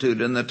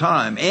latitude in the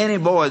time. Any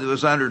boy that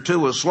was under 2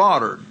 was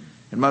slaughtered.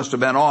 It must have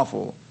been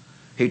awful.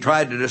 He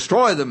tried to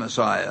destroy the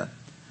Messiah.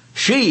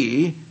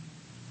 She,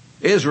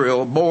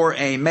 Israel, bore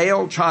a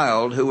male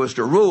child who was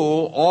to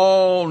rule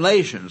all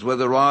nations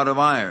with a rod of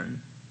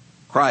iron,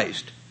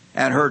 Christ.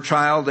 And her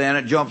child, then,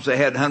 it jumps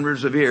ahead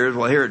hundreds of years.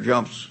 Well, here it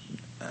jumps,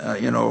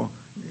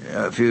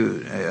 a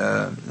few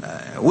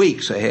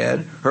weeks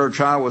ahead. Her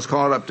child was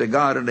caught up to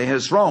God and to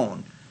his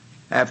throne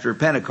after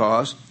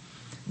Pentecost.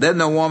 Then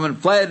the woman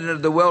fled into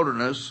the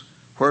wilderness,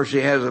 where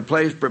she has a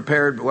place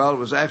prepared. Well, it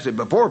was actually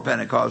before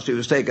Pentecost. She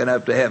was taken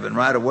up to heaven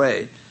right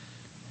away.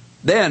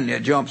 Then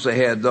it jumps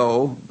ahead,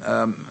 though,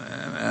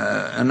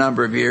 a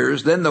number of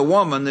years. Then the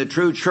woman, the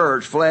true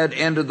church, fled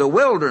into the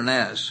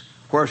wilderness,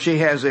 where she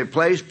has a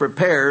place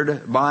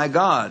prepared by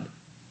God.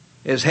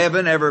 Is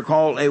heaven ever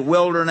called a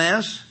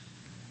wilderness?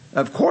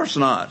 Of course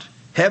not.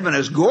 Heaven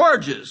is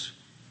gorgeous.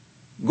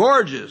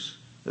 Gorgeous.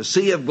 The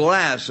sea of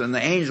glass and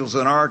the angels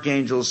and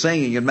archangels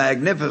singing in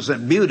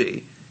magnificent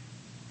beauty.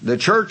 The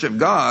church of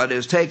God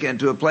is taken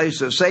to a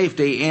place of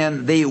safety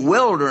in the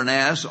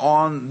wilderness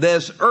on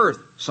this earth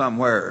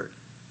somewhere.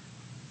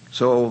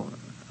 So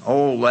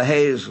old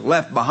LaHaye's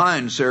Left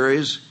Behind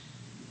series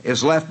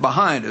is left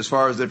behind as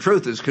far as the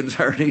truth is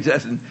concerned. He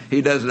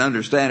doesn't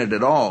understand it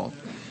at all.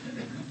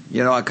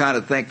 You know, I kind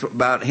of think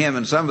about him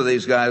and some of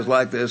these guys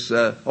like this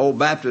old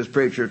Baptist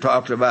preacher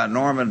talked about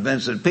Norman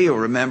Vincent Peale.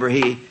 Remember,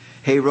 he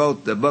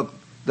wrote the book,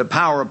 The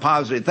Power of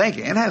Positive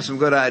Thinking. It has some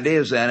good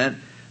ideas in it,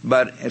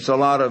 but it's a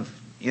lot of,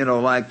 you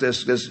know, like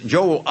this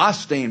Joel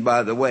Osteen,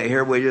 by the way,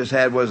 here we just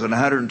had, was it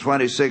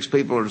 126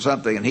 people or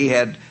something, and he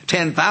had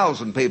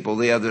 10,000 people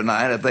the other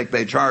night. I think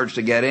they charged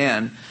to get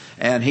in,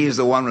 and he's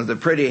the one with the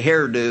pretty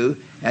hairdo,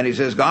 and he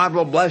says, God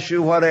will bless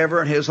you, whatever,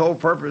 and his whole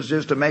purpose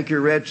is to make you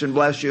rich and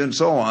bless you and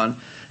so on,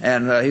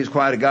 and he's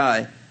quite a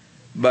guy.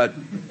 But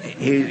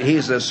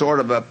he's a sort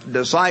of a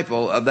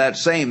disciple of that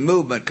same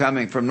movement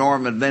coming from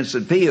Norman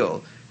Vincent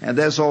Peale. And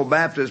this old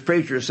Baptist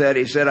preacher said,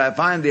 I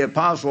find the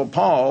Apostle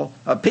Paul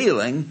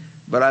appealing,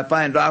 but I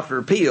find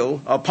Dr.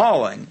 Peale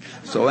appalling.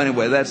 So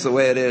anyway, that's the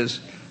way it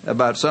is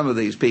about some of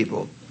these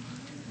people.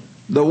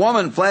 The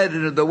woman fled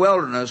into the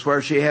wilderness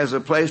where she has a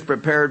place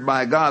prepared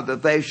by God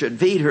that they should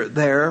feed her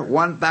there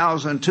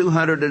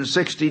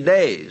 1,260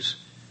 days.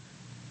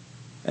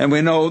 And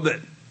we know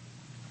that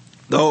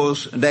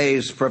those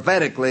days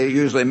prophetically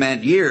usually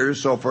meant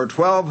years. So for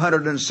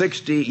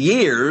 1,260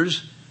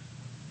 years,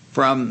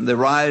 from the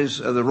rise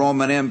of the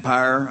Roman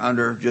Empire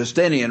under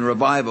Justinian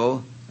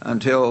revival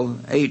until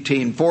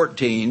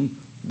 1814,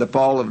 the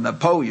fall of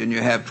Napoleon,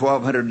 you have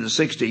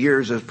 1,260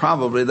 years is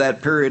probably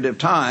that period of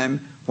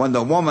time when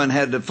the woman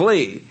had to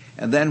flee.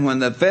 And then when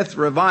the fifth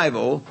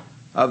revival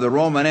of the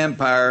Roman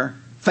Empire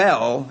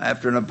fell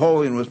after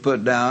Napoleon was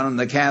put down and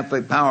the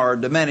Catholic power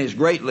diminished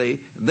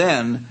greatly,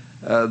 then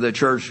the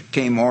church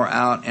came more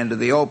out into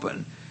the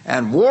open.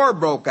 And war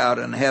broke out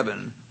in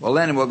heaven. Well,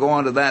 then we'll go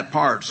on to that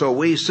part. So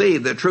we see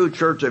the true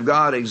church of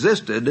God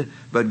existed,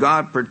 but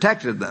God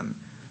protected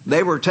them.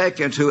 They were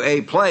taken to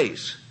a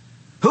place.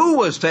 Who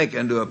was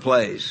taken to a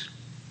place?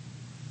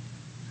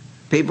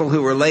 People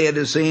who were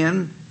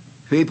Laodicean.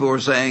 People were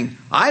saying,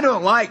 I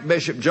don't like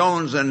Bishop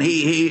Jones, and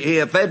he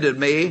offended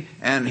me,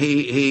 and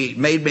he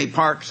made me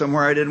park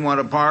somewhere I didn't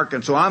want to park,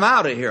 and so I'm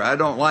out of here. I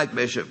don't like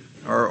Bishop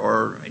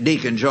or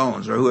Deacon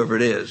Jones or whoever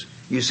it is.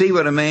 You see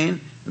what I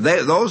mean?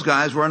 Those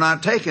guys were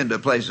not taken to a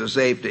place of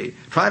safety.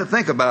 Try to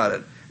think about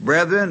it.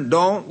 Brethren,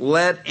 don't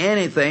let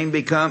anything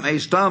become a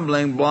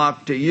stumbling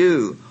block to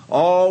you.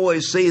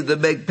 Always see the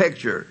big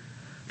picture.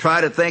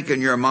 Try to think in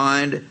your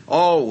mind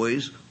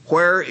always,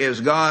 where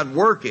is God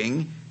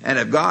working? And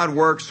if God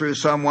works through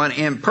someone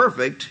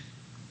imperfect,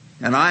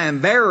 and I am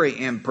very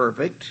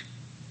imperfect,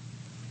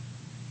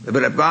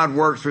 but if God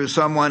works through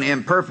someone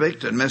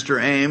imperfect, and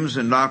Mr. Ames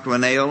and Dr.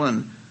 Linnell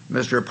and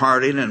Mr.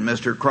 Parting and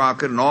Mr.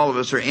 Crockett and all of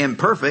us are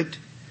imperfect,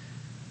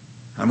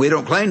 and we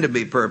don't claim to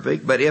be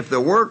perfect, but if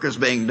the work is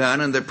being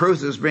done and the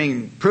truth is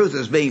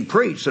being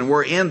preached and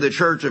we're in the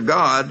church of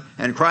God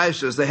and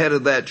Christ is the head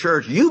of that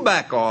church, you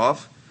back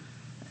off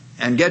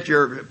and get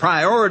your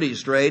priorities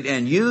straight,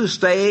 and you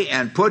stay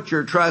and put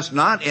your trust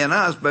not in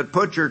us, but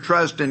put your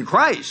trust in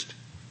Christ.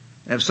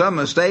 If some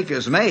mistake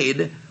is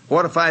made,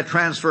 what if I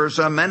transfer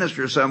some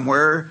minister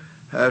somewhere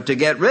to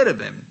get rid of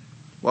him?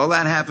 Well,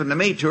 that happened to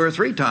me 2 or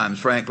 3 times,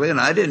 frankly,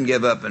 and I didn't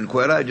give up and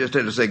quit. I just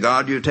had to say,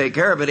 God, you take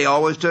care of it. He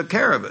always took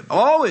care of it.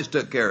 Always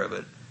took care of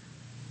it.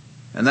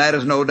 And that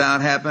has no doubt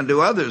happened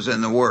to others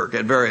in the work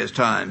at various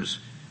times.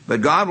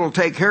 But God will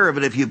take care of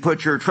it if you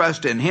put your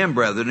trust in Him,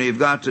 brethren. You've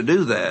got to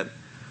do that.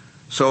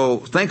 So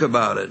think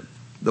about it.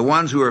 The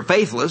ones who are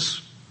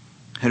faithless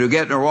and who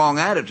get in a wrong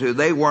attitude,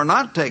 they were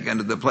not taken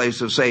to the place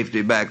of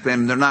safety back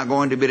then. They're not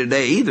going to be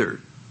today either.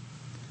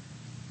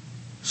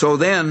 So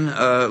then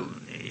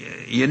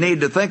you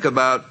need to think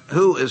about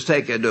who is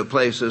taken to a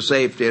place of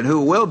safety and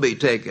who will be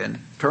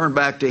taken. Turn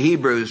back to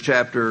Hebrews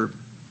chapter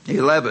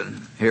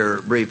 11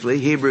 here briefly.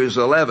 Hebrews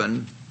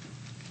 11.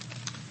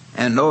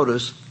 And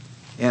notice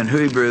in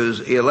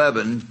Hebrews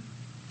 11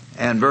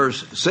 and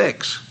verse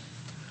 6.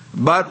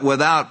 But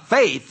without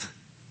faith,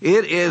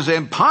 it is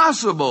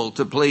impossible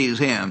to please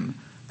Him.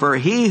 For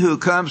he who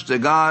comes to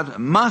God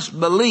must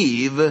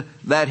believe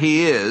that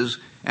He is,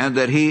 and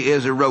that He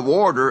is a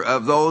rewarder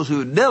of those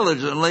who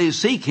diligently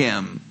seek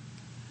Him.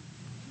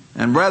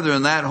 And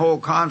brethren, that whole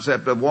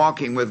concept of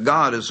walking with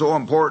God is so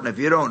important. If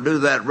you don't do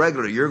that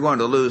regularly, you're going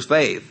to lose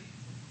faith.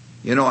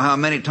 You know how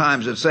many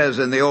times it says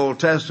in the Old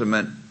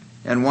Testament,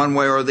 in one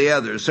way or the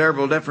other,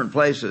 several different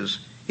places,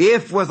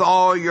 if with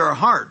all your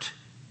heart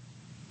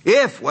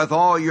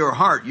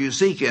you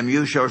seek Him,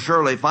 you shall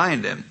surely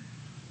find Him.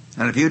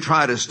 And if you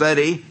try to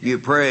study, you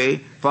pray,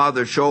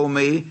 Father, show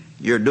me,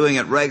 you're doing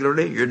it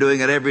regularly, you're doing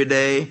it every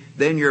day,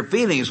 then your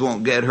feelings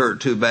won't get hurt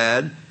too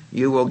bad.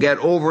 You will get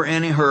over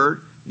any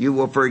hurt. You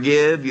will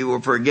forgive, you will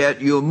forget,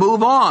 you'll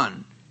move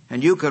on.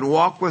 And you can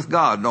walk with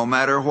God no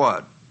matter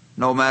what.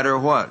 No matter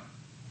what.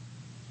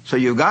 So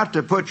you've got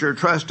to put your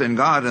trust in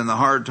God in the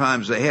hard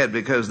times ahead,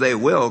 because they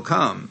will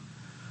come.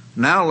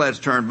 Now let's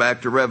turn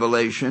back to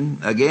Revelation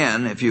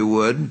again, if you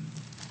would.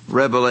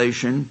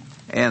 Revelation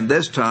And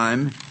this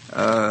time,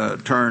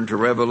 turn to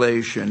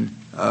Revelation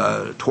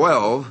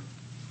 12,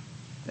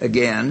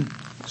 again,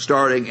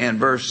 starting in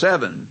verse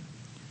 7.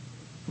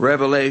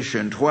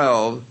 Revelation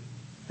 12,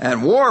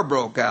 and war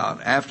broke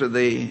out. After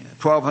the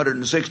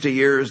 1260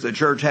 years, the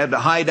church had to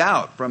hide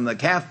out from the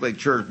Catholic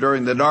Church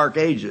during the Dark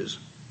Ages.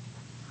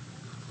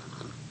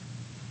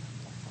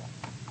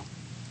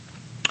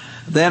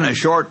 Then a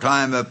short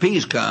time of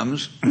peace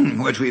comes,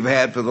 which we've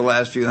had for the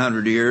last few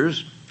hundred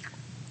years.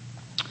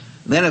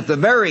 Then at the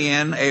very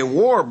end, a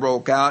war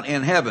broke out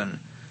in heaven.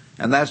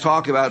 And that's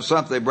talking about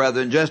something,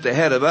 brethren, just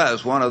ahead of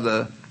us. One of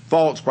the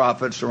false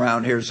prophets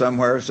around here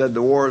somewhere said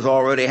the war has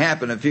already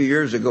happened a few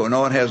years ago.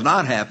 No, it has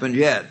not happened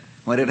yet.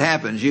 When it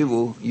happens,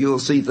 you'll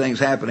see things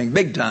happening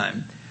big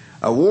time.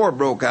 A war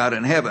broke out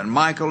in heaven.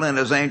 Michael and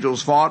his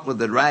angels fought with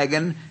the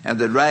dragon, and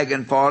the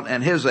dragon fought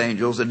and his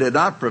angels, and did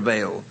not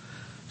prevail.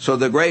 So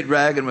the great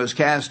dragon was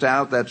cast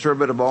out, that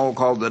serpent of old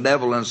called the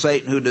devil and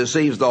Satan, who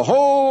deceives the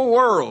whole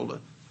world.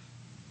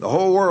 The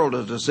whole world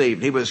is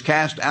deceived. He was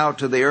cast out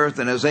to the earth,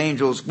 and his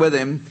angels with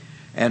him.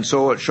 And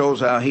so it shows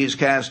how he's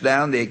cast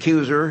down, the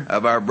accuser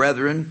of our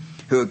brethren,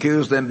 who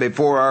accused them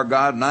before our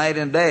God night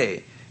and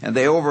day. And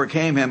they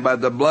overcame him by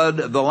the blood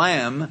of the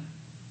Lamb,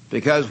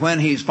 because when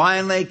he's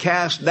finally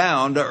cast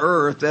down to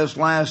earth this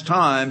last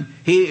time,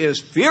 he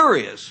is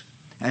furious,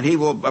 and he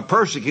will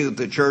persecute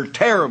the church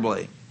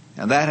terribly.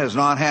 And that has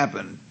not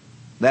happened.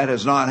 That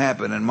has not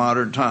happened in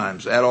modern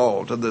times at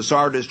all, to the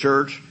Sardis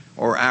church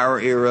or our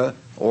era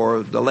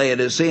or the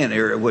Laodicean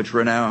era, which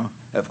we're now,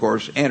 of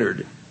course,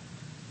 entered.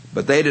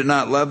 But they did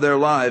not love their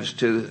lives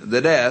to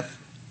the death,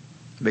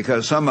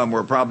 because some of them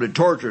were probably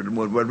tortured and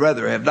would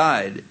rather have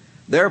died.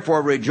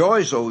 Therefore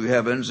rejoice, O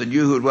heavens, and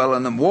you who dwell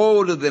in them.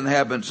 Woe to the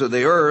inhabitants of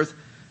the earth,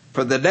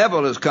 for the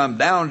devil has come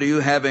down to you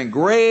having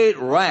great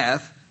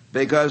wrath,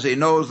 because he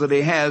knows that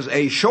he has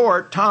a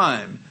short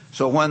time.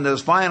 So when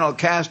this final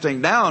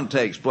casting down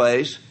takes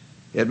place,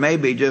 it may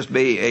just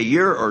be a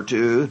year or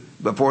two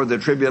before the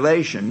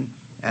tribulation,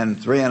 and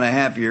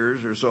 3.5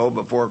 years or so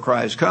before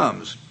Christ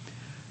comes.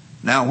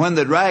 Now when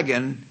the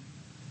dragon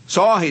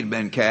saw he'd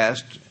been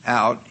cast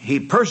out, he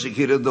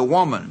persecuted the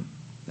woman.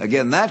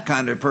 Again, that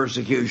kind of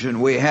persecution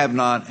we have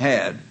not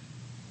had.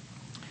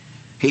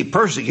 He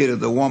persecuted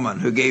the woman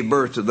who gave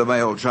birth to the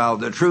male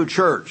child, the true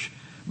church.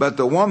 But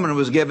the woman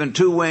was given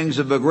 2 wings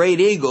of a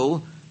great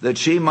eagle, that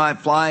she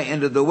might fly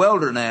into the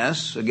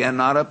wilderness, again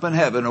not up in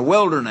heaven, a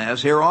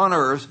wilderness here on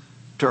earth,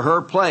 to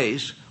her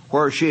place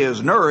where she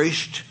is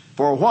nourished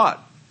for what?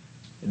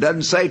 It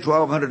doesn't say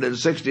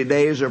 1260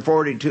 days or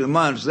 42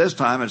 months. This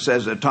time it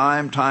says a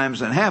time,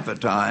 times, and half a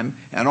time.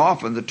 And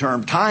often the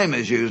term time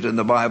is used in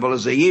the Bible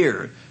as a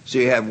year. So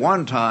you have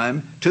 1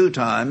 time, 2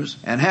 times,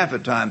 and half a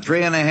time.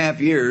 3.5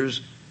 years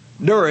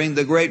during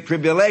the Great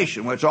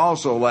Tribulation, which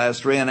also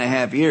lasts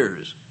 3.5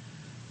 years.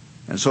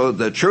 And so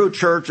the true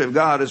church of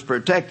God is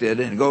protected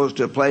and goes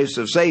to a place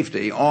of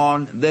safety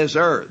on this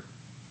earth.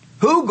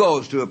 Who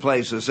goes to a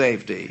place of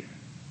safety?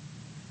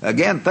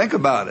 Again, think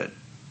about it.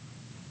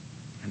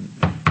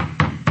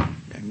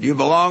 You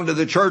belong to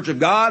the church of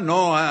God?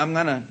 No, I'm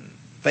going to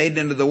fade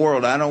into the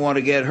world. I don't want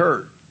to get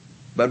hurt.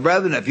 But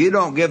brethren, if you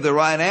don't give the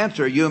right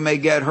answer, you may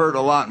get hurt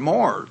a lot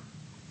more.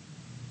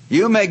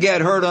 You may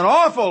get hurt an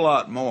awful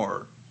lot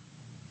more.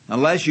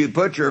 Unless you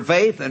put your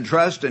faith and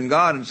trust in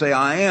God and say,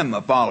 I am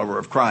a follower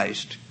of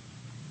Christ.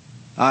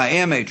 I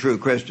am a true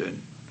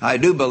Christian. I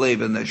do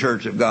believe in the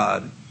church of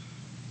God.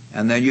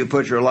 And then you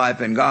put your life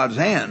in God's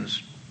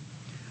hands.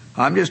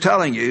 I'm just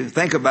telling you,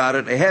 think about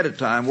it ahead of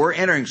time. We're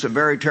entering some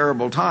very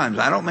terrible times.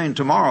 I don't mean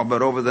tomorrow,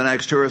 but over the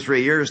next 2 or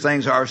 3 years,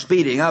 things are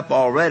speeding up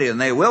already, and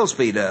they will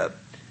speed up.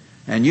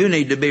 And you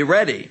need to be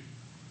ready.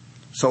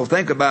 So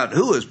think about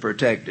who is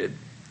protected.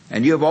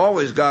 And you've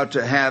always got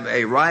to have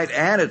a right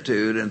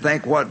attitude and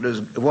think,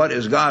 what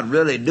is God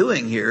really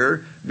doing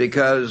here?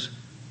 Because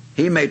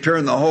he may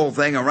turn the whole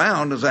thing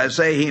around. As I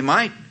say, he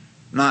might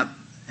not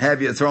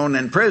have you thrown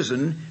in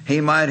prison. He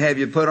might have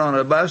you put on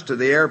a bus to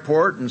the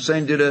airport and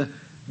send you to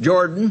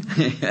Jordan.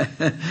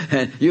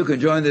 And you can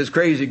join this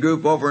crazy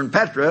group over in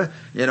Petra,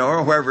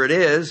 or wherever it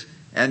is,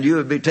 and you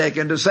would be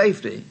taken to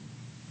safety.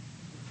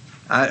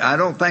 I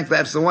don't think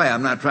that's the way.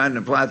 I'm not trying to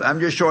imply that. I'm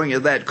just showing you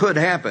that could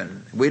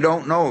happen. We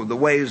don't know the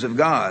ways of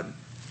God.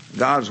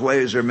 God's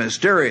ways are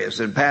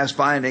mysterious and past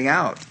finding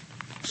out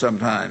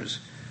sometimes.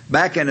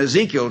 Back in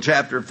Ezekiel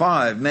chapter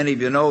 5, many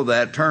of you know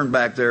that. Turn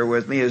back there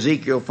with me,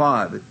 Ezekiel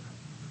 5.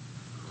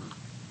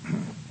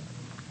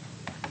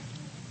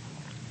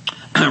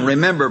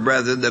 Remember,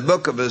 brethren, the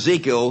book of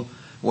Ezekiel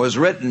was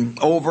written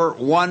over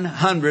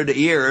 100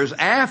 years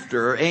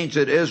after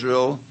ancient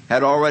Israel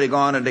had already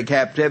gone into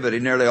captivity.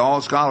 Nearly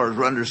all scholars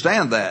will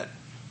understand that.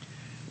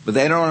 But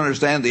they don't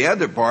understand the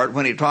other part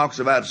when he talks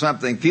about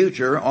something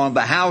future on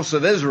the house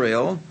of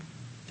Israel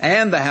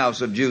and the house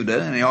of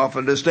Judah, and he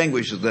often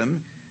distinguishes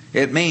them.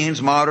 It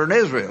means modern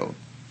Israel.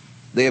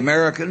 The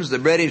Americans, the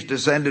British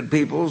descended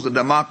peoples, the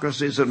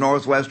democracies of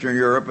northwestern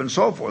Europe, and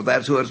so forth.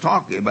 That's who it's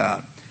talking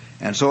about.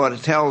 And so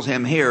it tells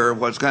him here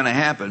what's going to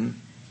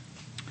happen.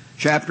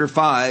 Chapter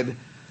 5,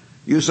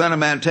 you son of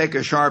man, take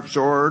a sharp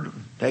sword,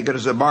 Take it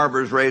as a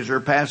barber's razor,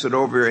 pass it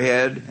over your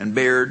head and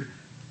beard,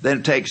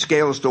 then take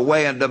scales to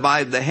weigh and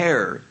divide the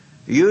hair.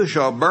 You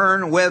shall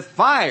burn with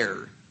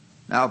fire.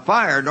 Now,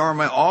 fire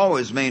normally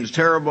always means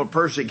terrible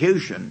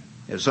persecution.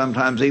 It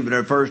sometimes even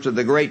refers to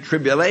the great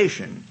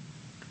tribulation.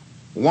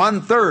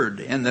 1/3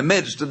 in the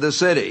midst of the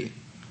city,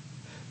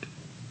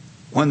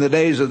 when the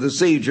days of the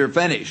siege are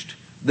finished.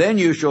 Then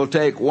you shall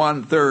take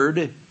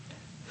 1/3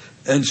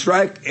 and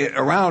strike it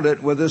around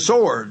it with a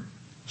sword.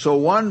 So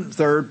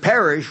 1/3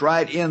 perish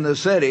right in the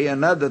city,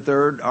 another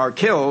third are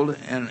killed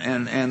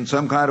in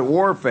some kind of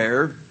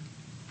warfare,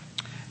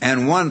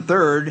 and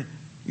 1/3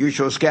 you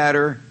shall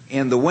scatter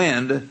in the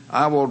wind.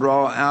 I will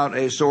draw out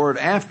a sword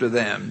after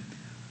them.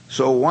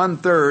 So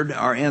 1/3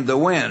 are in the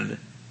wind.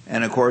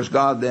 And of course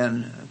God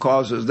then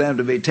causes them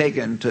to be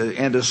taken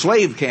into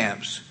slave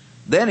camps.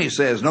 Then he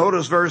says,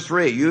 notice verse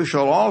 3, you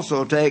shall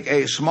also take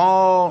a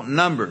small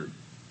number.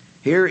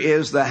 Here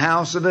is the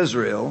house of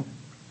Israel,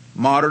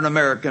 modern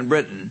American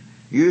Britain.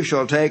 You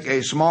shall take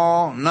a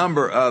small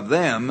number of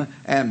them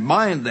and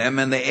bind them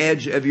in the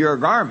edge of your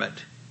garment.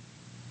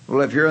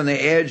 Well, if you're in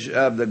the edge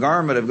of the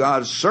garment of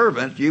God's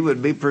servant, you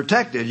would be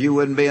protected. You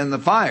wouldn't be in the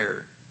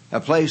fire, a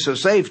place of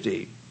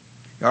safety.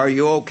 Are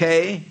you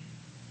okay?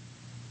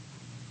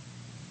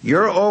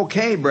 You're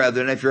okay,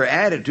 brethren, if your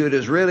attitude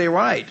is really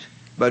right.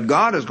 But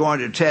God is going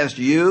to test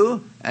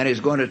you, and He's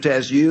going to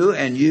test you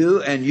and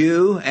you and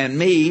you and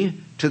me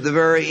to the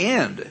very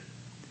end.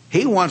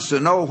 He wants to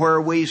know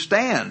where we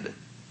stand.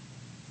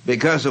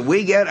 Because if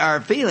we get our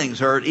feelings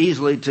hurt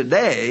easily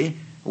today,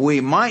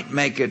 we might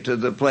make it to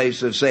the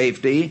place of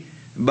safety,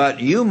 but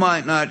you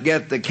might not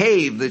get the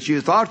cave that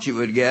you thought you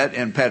would get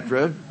in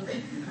Petra.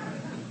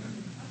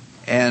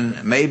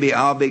 And maybe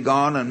I'll be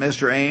gone and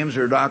Mr. Ames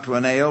or Dr.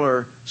 Linnell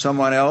or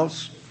someone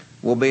else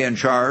will be in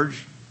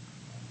charge.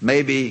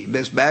 Maybe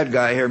this bad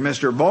guy here,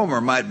 Mr.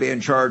 Bomer, might be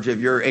in charge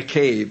of your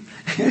cave.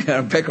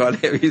 I'll pick on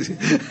him.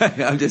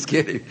 I'm just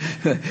kidding.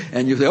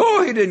 And you say,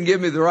 oh, he didn't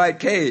give me the right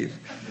cave.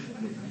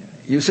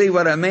 You see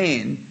what I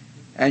mean?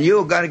 And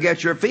you've got to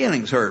get your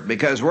feelings hurt,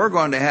 because we're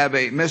going to have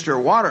a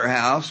Mr.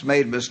 Waterhouse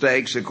made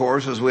mistakes, of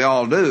course, as we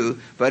all do,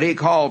 but he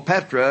called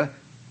Petra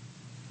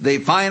the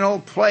final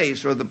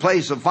place, or the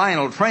place of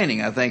final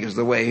training, I think is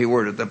the way he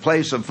worded it, the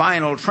place of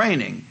final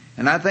training.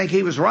 And I think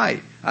he was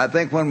right. I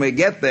think when we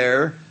get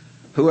there,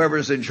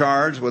 whoever's in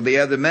charge with the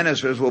other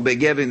ministers will be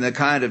giving the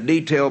kind of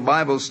detailed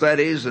Bible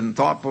studies and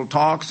thoughtful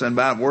talks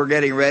about we're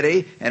getting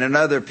ready. And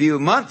another few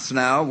months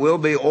now, we'll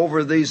be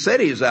over these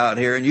cities out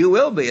here, and you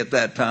will be at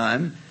that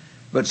time.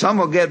 But some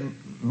will get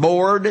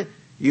bored.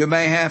 You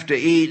may have to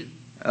eat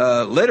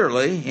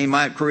literally. He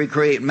might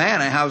recreate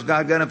manna. How's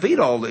God going to feed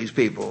all these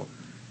people?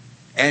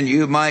 And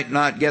you might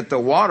not get the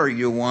water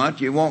you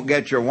want. You won't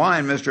get your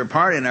wine. Mr.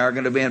 Party and I are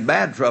going to be in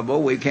bad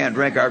trouble. We can't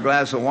drink our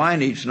glass of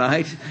wine each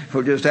night.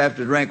 We'll just have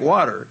to drink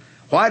water.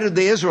 Why did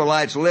the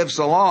Israelites live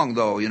so long,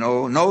 though? You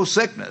know, no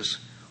sickness.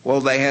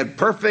 Well, they had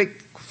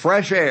perfect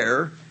fresh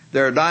air.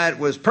 Their diet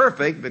was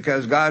perfect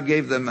because God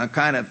gave them a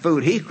kind of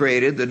food He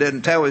created that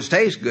didn't always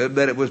taste good,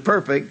 but it was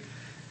perfect.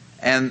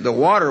 And the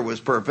water was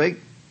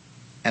perfect.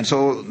 And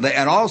so,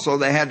 and also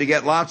they had to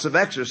get lots of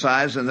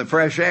exercise in the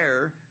fresh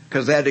air,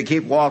 because they had to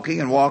keep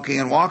walking and walking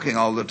and walking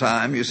all the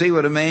time. You see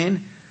what I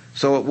mean?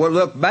 So it would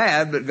look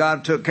bad, but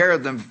God took care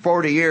of them for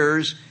 40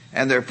 years,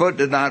 and their foot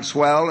did not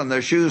swell, and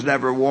their shoes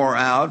never wore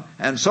out,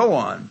 and so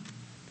on.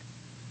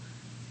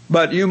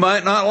 But you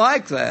might not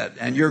like that,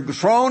 and you're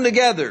thrown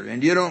together,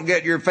 and you don't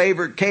get your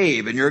favorite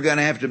cave, and you're going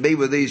to have to be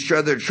with these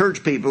other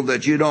church people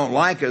that you don't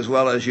like as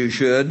well as you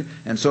should,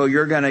 and so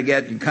you're going to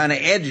get kind of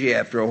edgy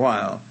after a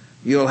while.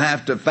 You'll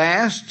have to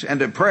fast and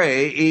to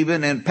pray,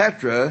 even in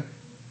Petra,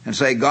 and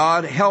say,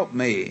 God, help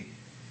me.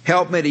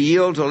 Help me to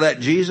yield to let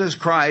Jesus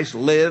Christ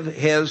live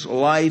His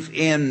life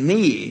in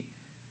me.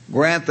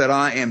 Grant that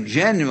I am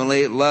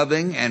genuinely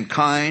loving and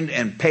kind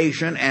and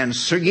patient and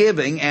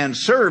forgiving and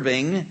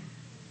serving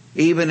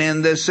even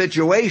in this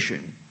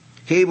situation.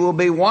 He will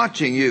be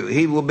watching you.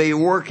 He will be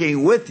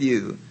working with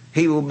you.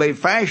 He will be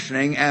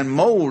fashioning and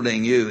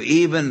molding you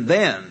even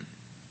then.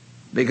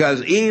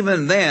 Because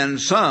even then,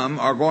 some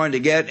are going to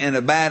get in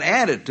a bad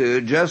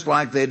attitude, just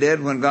like they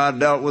did when God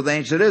dealt with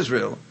ancient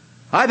Israel.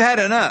 I've had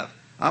enough.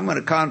 I'm going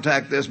to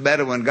contact this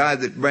Bedouin guy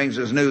that brings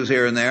us news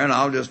here and there, and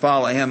I'll just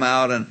follow him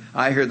out. And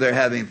I hear they're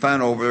having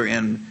fun over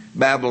in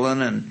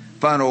Babylon and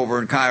fun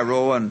over in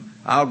Cairo, and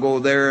I'll go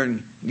there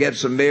and get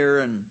some beer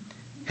and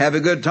have a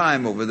good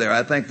time over there.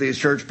 I think these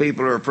church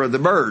people are for the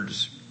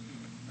birds.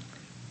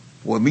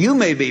 Well, you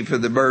may be for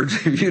the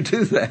birds if you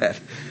do that,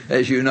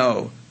 as you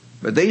know.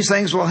 But these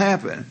things will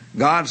happen.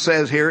 God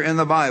says here in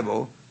the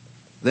Bible,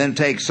 then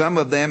take some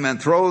of them and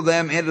throw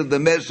them into the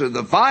midst of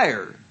the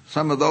fire.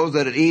 Some of those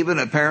that had even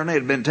apparently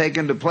had been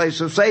taken to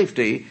place of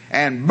safety,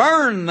 and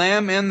burn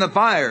them in the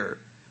fire.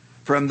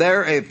 From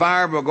there a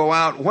fire will go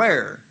out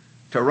where?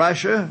 To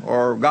Russia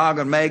or Gog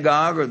and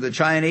Magog or the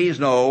Chinese?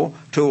 No,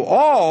 to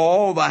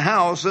all the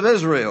house of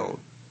Israel.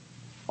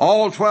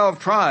 All 12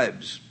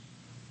 tribes.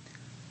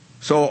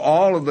 So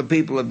all of the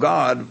people of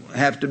God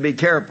have to be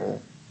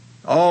careful.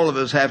 All of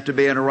us have to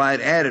be in a right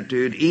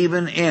attitude,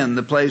 even in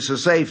the place of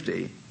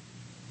safety,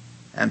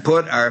 and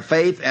put our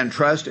faith and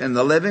trust in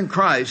the living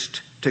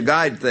Christ to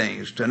guide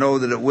things, to know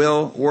that it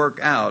will work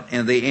out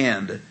in the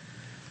end.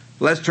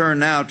 Let's turn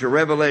now to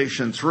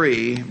Revelation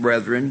 3,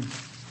 brethren.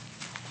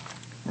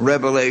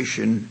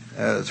 Revelation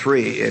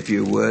 3, if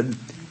you would.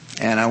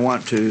 And I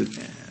want to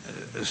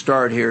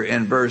start here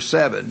in verse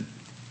 7.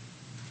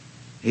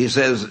 He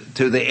says,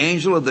 to the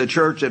angel of the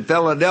church at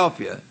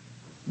Philadelphia.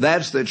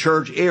 That's the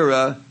church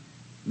era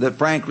that,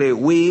 frankly,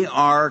 we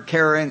are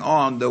carrying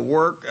on the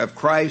work of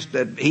Christ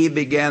that he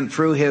began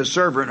through his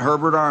servant,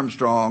 Herbert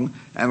Armstrong,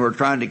 and we're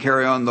trying to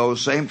carry on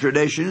those same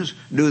traditions,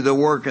 do the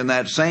work in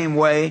that same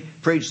way,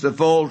 preach the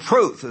full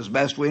truth as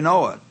best we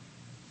know it.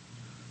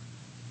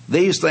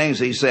 These things,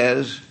 he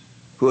says,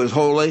 who is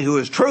holy, who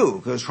is true,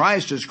 because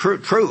Christ is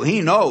true.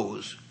 He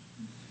knows.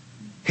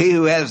 He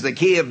who has the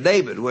key of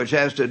David, which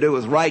has to do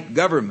with right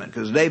government,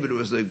 because David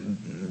was the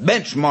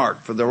benchmark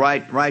for the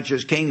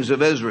righteous kings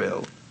of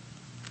Israel.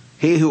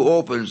 He who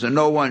opens and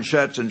no one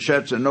shuts, and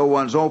shuts and no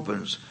one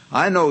opens.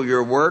 I know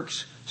your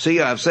works. See,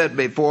 I've set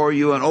before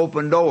you an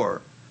open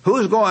door.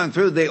 Who's going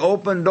through the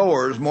open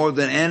doors more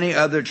than any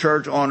other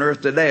church on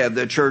earth today of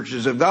the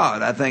churches of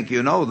God? I think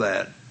you know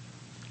that.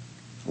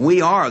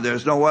 We are.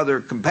 There's no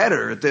other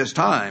competitor at this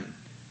time.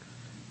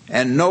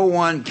 And no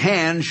one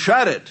can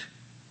shut it.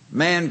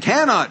 Man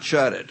cannot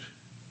shut it.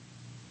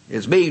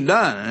 It's being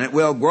done, and it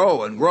will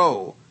grow and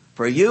grow.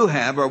 For you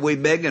have, are we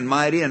big and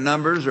mighty in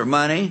numbers or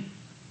money?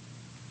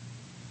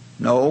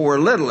 No, we're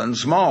little and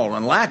small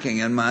and lacking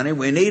in money.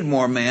 We need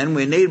more men.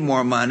 We need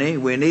more money.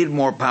 We need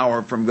more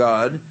power from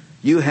God.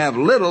 You have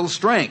little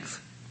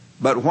strength.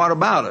 But what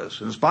about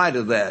us? In spite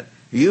of that,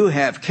 you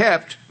have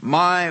kept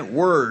my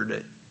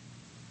word.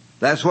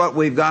 That's what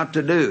we've got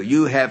to do.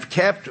 You have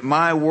kept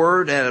my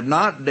word and have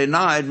not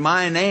denied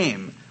my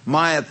name,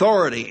 my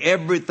authority,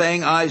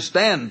 everything I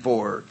stand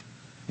for.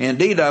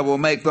 Indeed, I will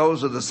make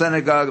those of the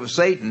synagogue of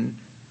Satan,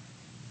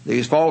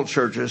 these false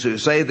churches who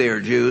say they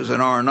are Jews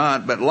and are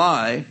not, but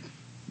lie.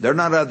 They're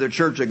not other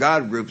Church of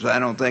God groups, I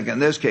don't think in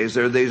this case.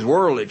 They're these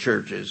worldly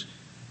churches.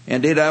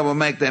 Indeed, I will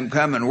make them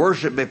come and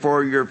worship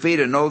before your feet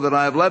and know that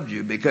I have loved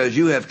you, because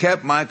you have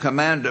kept my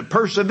command to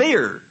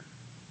persevere.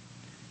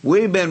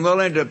 We've been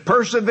willing to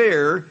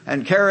persevere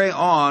and carry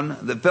on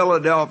the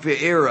Philadelphia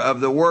era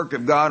of the work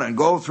of God and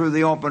go through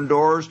the open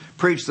doors,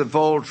 preach the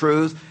full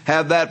truth,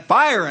 have that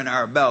fire in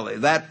our belly,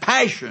 that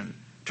passion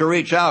to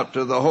reach out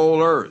to the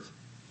whole earth.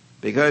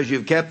 Because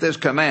you've kept this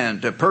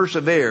command to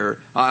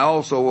persevere, I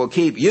also will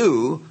keep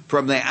you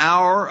from the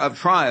hour of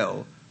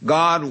trial.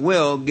 God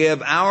will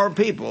give our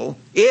people,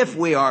 if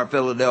we are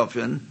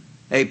Philadelphian,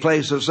 a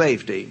place of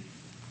safety.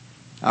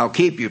 I'll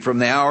keep you from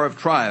the hour of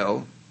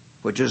trial,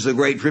 which is the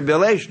great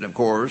tribulation, of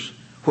course,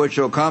 which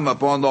will come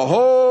upon the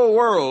whole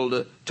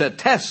world to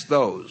test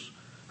those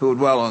who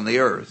dwell on the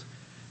earth.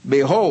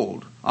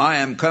 Behold, I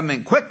am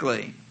coming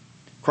quickly.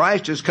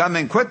 Christ is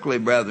coming quickly,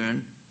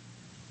 brethren.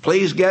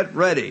 Please get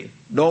ready.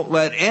 Don't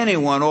let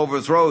anyone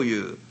overthrow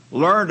you.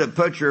 Learn to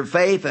put your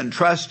faith and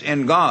trust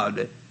in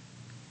God.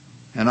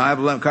 And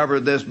I've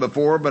covered this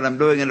before, but I'm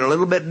doing it a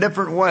little bit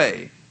different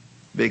way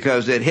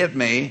because it hit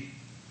me,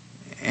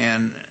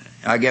 and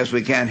I guess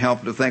we can't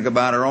help to think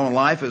about our own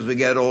life as we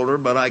get older,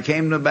 but I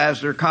came to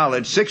Ambassador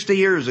College 60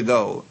 years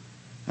ago,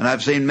 and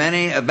I've seen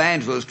many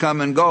evangelists come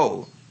and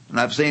go, and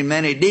I've seen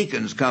many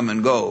deacons come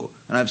and go,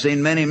 and I've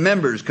seen many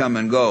members come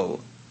and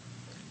go.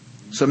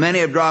 So many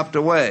have dropped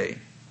away,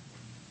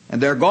 and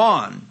they're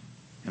gone,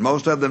 and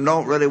most of them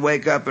don't really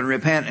wake up and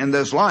repent in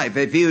this life,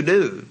 if you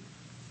do.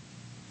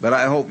 But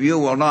I hope you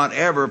will not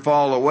ever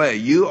fall away.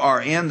 You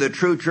are in the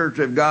true church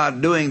of God,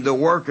 doing the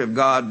work of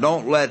God.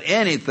 Don't let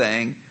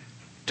anything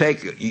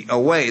take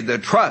away the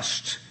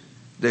trust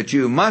that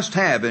you must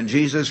have in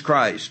Jesus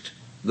Christ,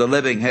 the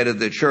living head of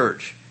the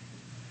church.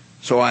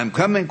 So I'm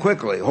coming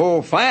quickly.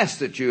 Hold fast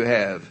that you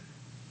have,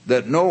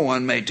 that no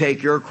one may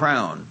take your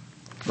crown.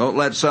 Don't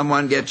let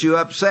someone get you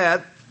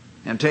upset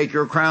and take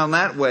your crown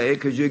that way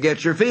because you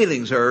get your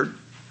feelings hurt.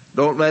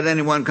 Don't let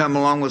anyone come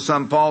along with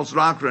some false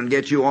doctrine and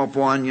get you off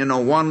on,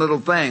 one little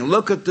thing.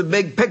 Look at the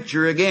big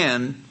picture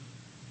again.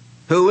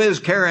 Who is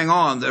carrying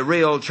on the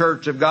real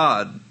church of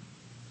God,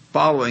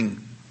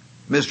 following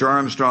Mr.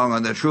 Armstrong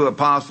and the true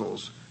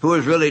apostles? Who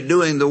is really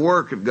doing the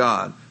work of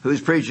God? Who's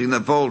preaching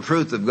the full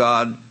truth of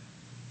God?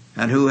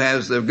 And who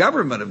has the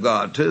government of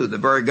God too, the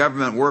very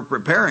government we're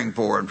preparing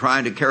for and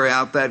trying to carry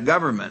out that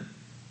government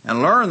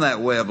and learn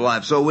that way of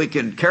life so we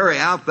can carry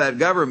out that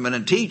government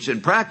and teach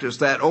and practice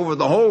that over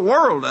the whole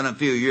world in a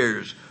few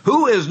years.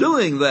 Who is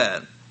doing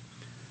that?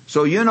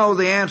 So you know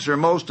the answer,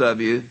 most of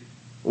you.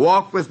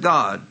 Walk with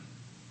God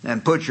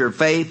and put your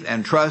faith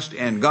and trust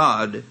in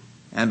God,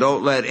 and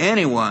don't let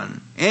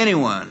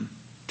anyone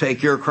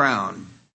take your crown.